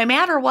 But no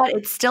matter what,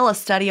 it's still a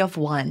study of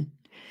one.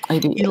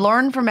 You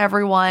learn from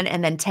everyone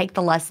and then take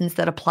the lessons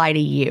that apply to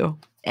you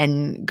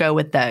and go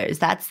with those.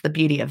 That's the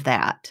beauty of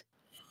that.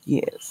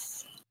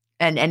 Yes.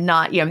 And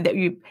not,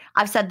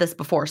 I've said this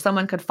before,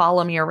 someone could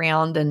follow me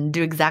around and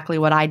do exactly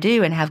what I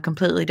do and have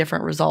completely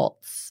different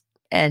results.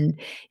 And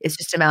it's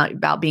just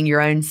about being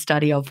your own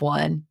study of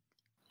one.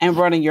 And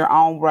running your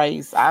own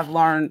race. I've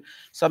learned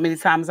so many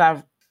times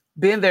I've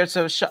been there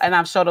and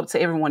I've showed up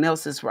to everyone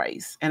else's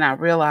race. And I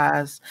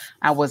realized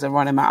I wasn't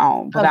running my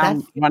own, but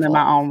I'm running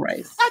my own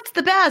race. That's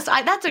the best.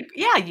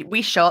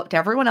 We show up to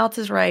everyone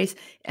else's race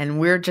and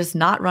we're just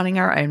not running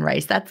our own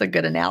race. That's a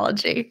good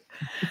analogy.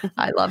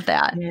 I love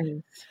that.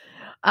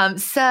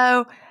 Yes.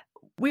 So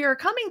we are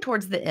coming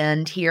towards the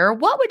end here.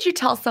 What would you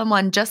tell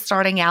someone just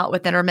starting out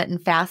with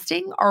intermittent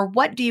fasting, or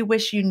what do you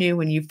wish you knew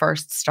when you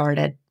first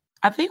started?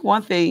 I think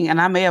one thing,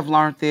 and I may have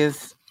learned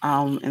this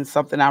in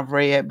something I've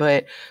read,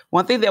 but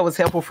one thing that was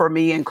helpful for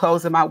me in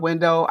closing my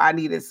window, I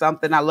needed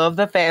something. I love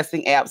the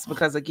fasting apps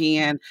because,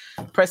 again,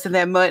 pressing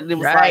that button, it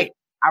was like,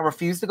 I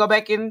refused to go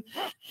back in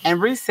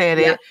and reset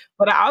it.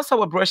 But I also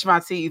would brush my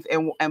teeth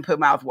and put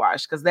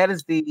mouthwash, because that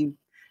is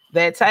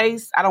that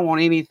taste, I don't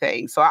want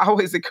anything. So I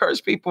always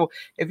encourage people,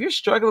 if you're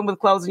struggling with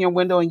closing your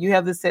window and you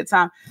have this set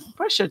time,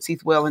 brush your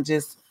teeth well and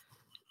just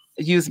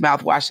use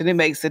mouthwash, and it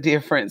makes a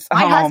difference.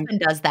 My husband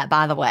does that,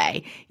 by the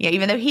way.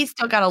 Even though he's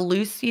still got a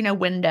loose,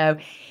 window,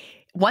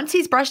 once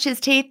he's brushed his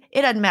teeth,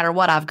 it doesn't matter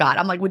what I've got.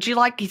 I'm like, would you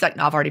like? He's like,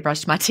 no, I've already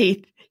brushed my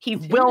teeth. He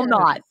will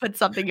not put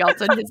something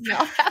else in his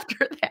mouth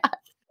after that.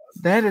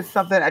 That is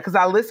something, because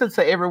I listened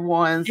to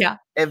everyone's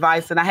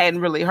advice and I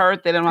hadn't really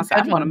heard that. And I said,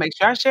 I want to make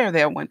sure I share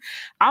that one.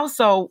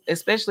 Also,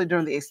 especially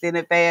during the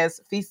extended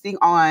fast, feasting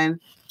on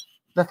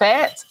the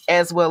fats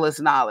as well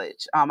as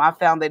knowledge. I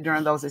found that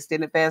during those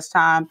extended fast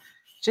time,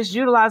 just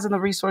utilizing the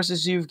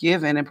resources you've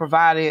given and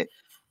provided,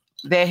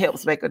 that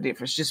helps make a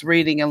difference. Just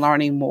reading and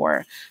learning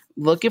more,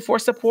 looking for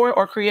support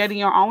or creating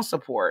your own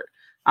support.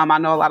 I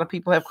know a lot of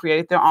people have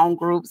created their own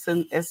groups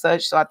and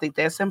such. So I think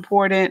that's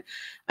important.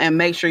 And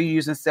make sure you're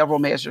using several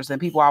measures. And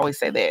people always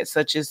say that,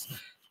 such as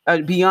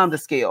beyond the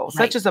scale,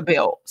 such as a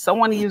belt,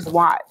 someone to use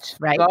watch,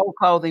 gold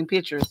clothing,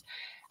 pictures,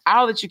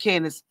 all that you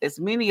can, is as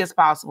many as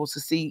possible to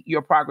see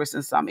your progress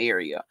in some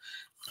area.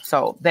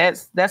 So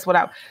that's what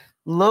I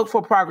look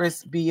for,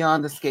 progress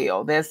beyond the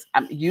scale.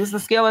 Use the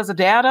scale as a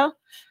data,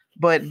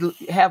 but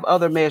have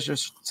other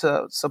measures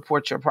to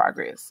support your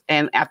progress.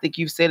 And I think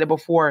you've said it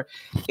before,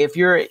 if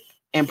you're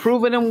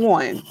improving in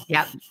one,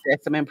 that's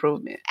some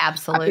improvement.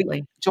 Absolutely. I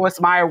think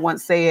Joyce Meyer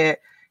once said,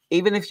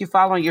 even if you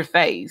fall on your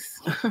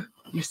face,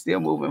 you're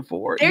still moving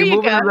forward. You're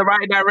moving in the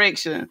right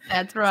direction.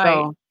 That's right.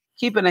 So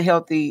keeping a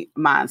healthy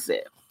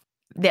mindset.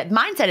 That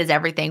mindset is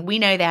everything. We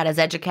know that as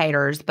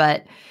educators,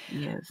 but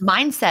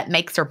mindset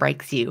makes or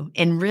breaks you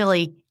in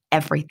really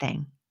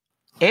everything.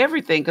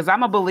 Everything. Because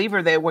I'm a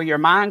believer that where your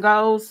mind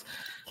goes,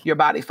 your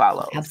body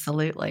follows.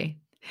 Absolutely.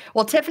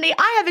 Well, Tiffany,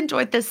 I have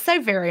enjoyed this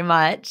so very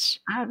much.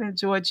 I've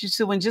enjoyed you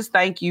too. And just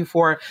thank you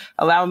for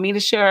allowing me to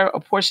share a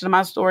portion of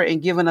my story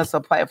and giving us a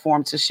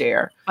platform to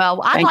share.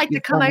 Well, I'd like to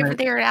come over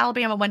there to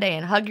Alabama one day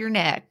and hug your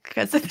neck,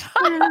 because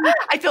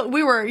I feel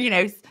we were,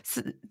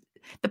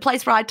 the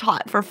place where I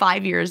taught for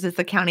 5 years is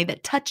the county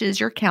that touches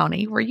your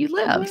county where you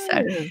live.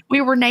 So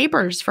we were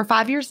neighbors for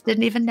 5 years.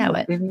 Didn't even know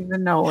it. Didn't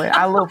even know it.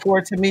 I look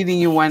forward to meeting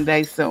you one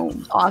day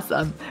soon.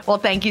 Awesome. Well,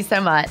 thank you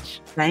so much.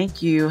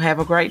 Thank you. Have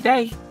a great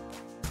day.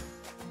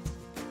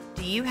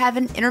 Do you have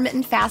an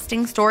intermittent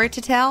fasting story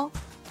to tell?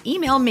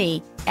 Email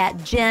me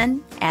at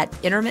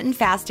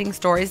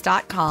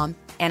jen@intermittentfastingstories.com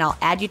and I'll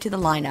add you to the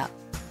lineup.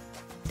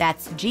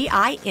 That's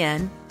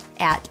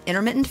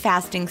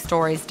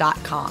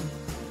GIN@intermittentfastingstories.com.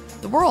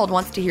 The world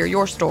wants to hear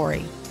your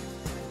story.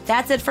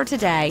 That's it for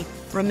today.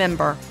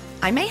 Remember,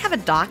 I may have a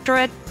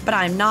doctorate, but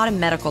I'm not a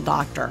medical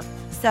doctor.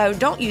 So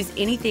don't use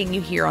anything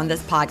you hear on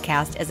this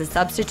podcast as a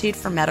substitute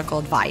for medical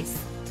advice.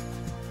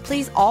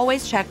 Please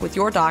always check with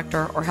your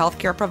doctor or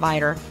healthcare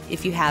provider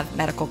if you have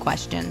medical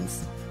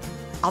questions.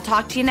 I'll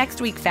talk to you next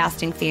week,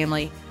 Fasting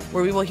Family,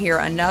 where we will hear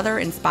another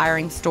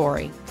inspiring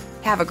story.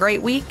 Have a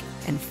great week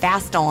and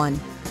fast on.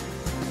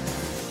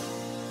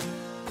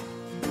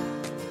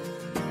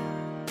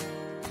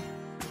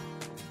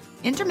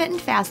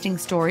 Intermittent Fasting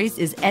Stories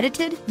is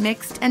edited,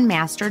 mixed, and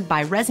mastered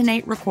by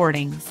Resonate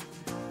Recordings.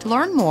 To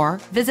learn more,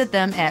 visit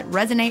them at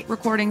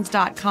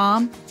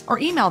resonaterecordings.com or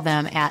email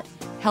them at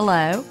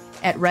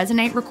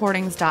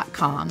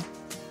hello@resonaterecordings.com.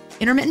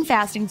 Intermittent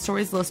Fasting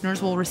Stories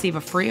listeners will receive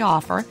a free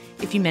offer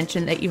if you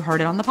mention that you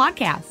heard it on the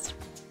podcast.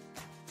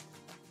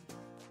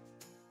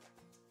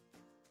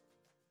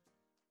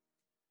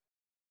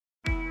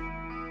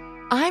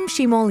 I'm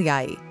Shimol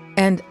Yai,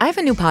 and I have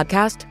a new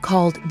podcast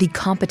called The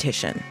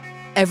Competition.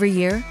 Every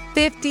year,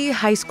 50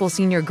 high school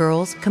senior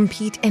girls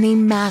compete in a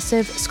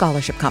massive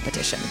scholarship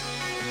competition.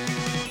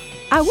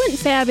 I wouldn't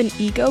say I have an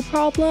ego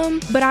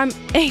problem, but I'm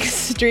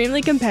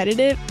extremely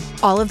competitive.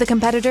 All of the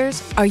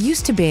competitors are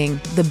used to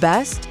being the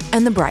best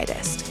and the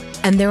brightest,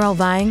 and they're all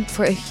vying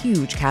for a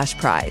huge cash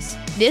prize.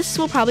 This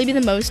will probably be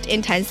the most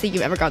intense thing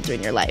you've ever gone through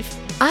in your life.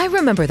 I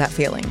remember that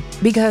feeling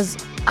because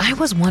I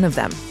was one of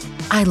them.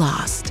 I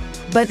lost.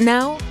 But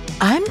now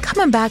I'm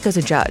coming back as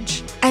a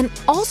judge and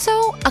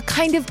also a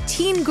kind of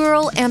teen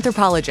girl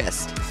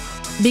anthropologist.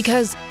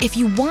 Because if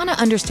you want to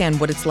understand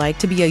what it's like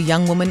to be a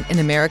young woman in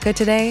America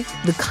today,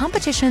 The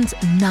Competition's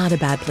not a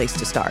bad place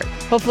to start.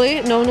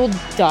 Hopefully no one will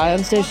die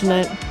on stage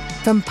tonight.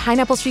 From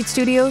Pineapple Street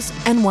Studios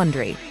and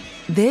Wondery,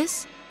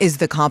 this is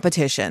The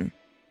Competition.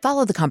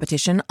 Follow The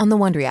Competition on the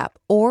Wondery app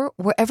or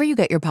wherever you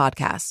get your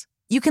podcasts.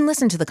 You can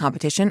listen to The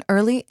Competition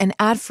early and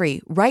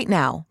ad-free right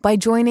now by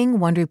joining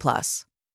Wondery Plus.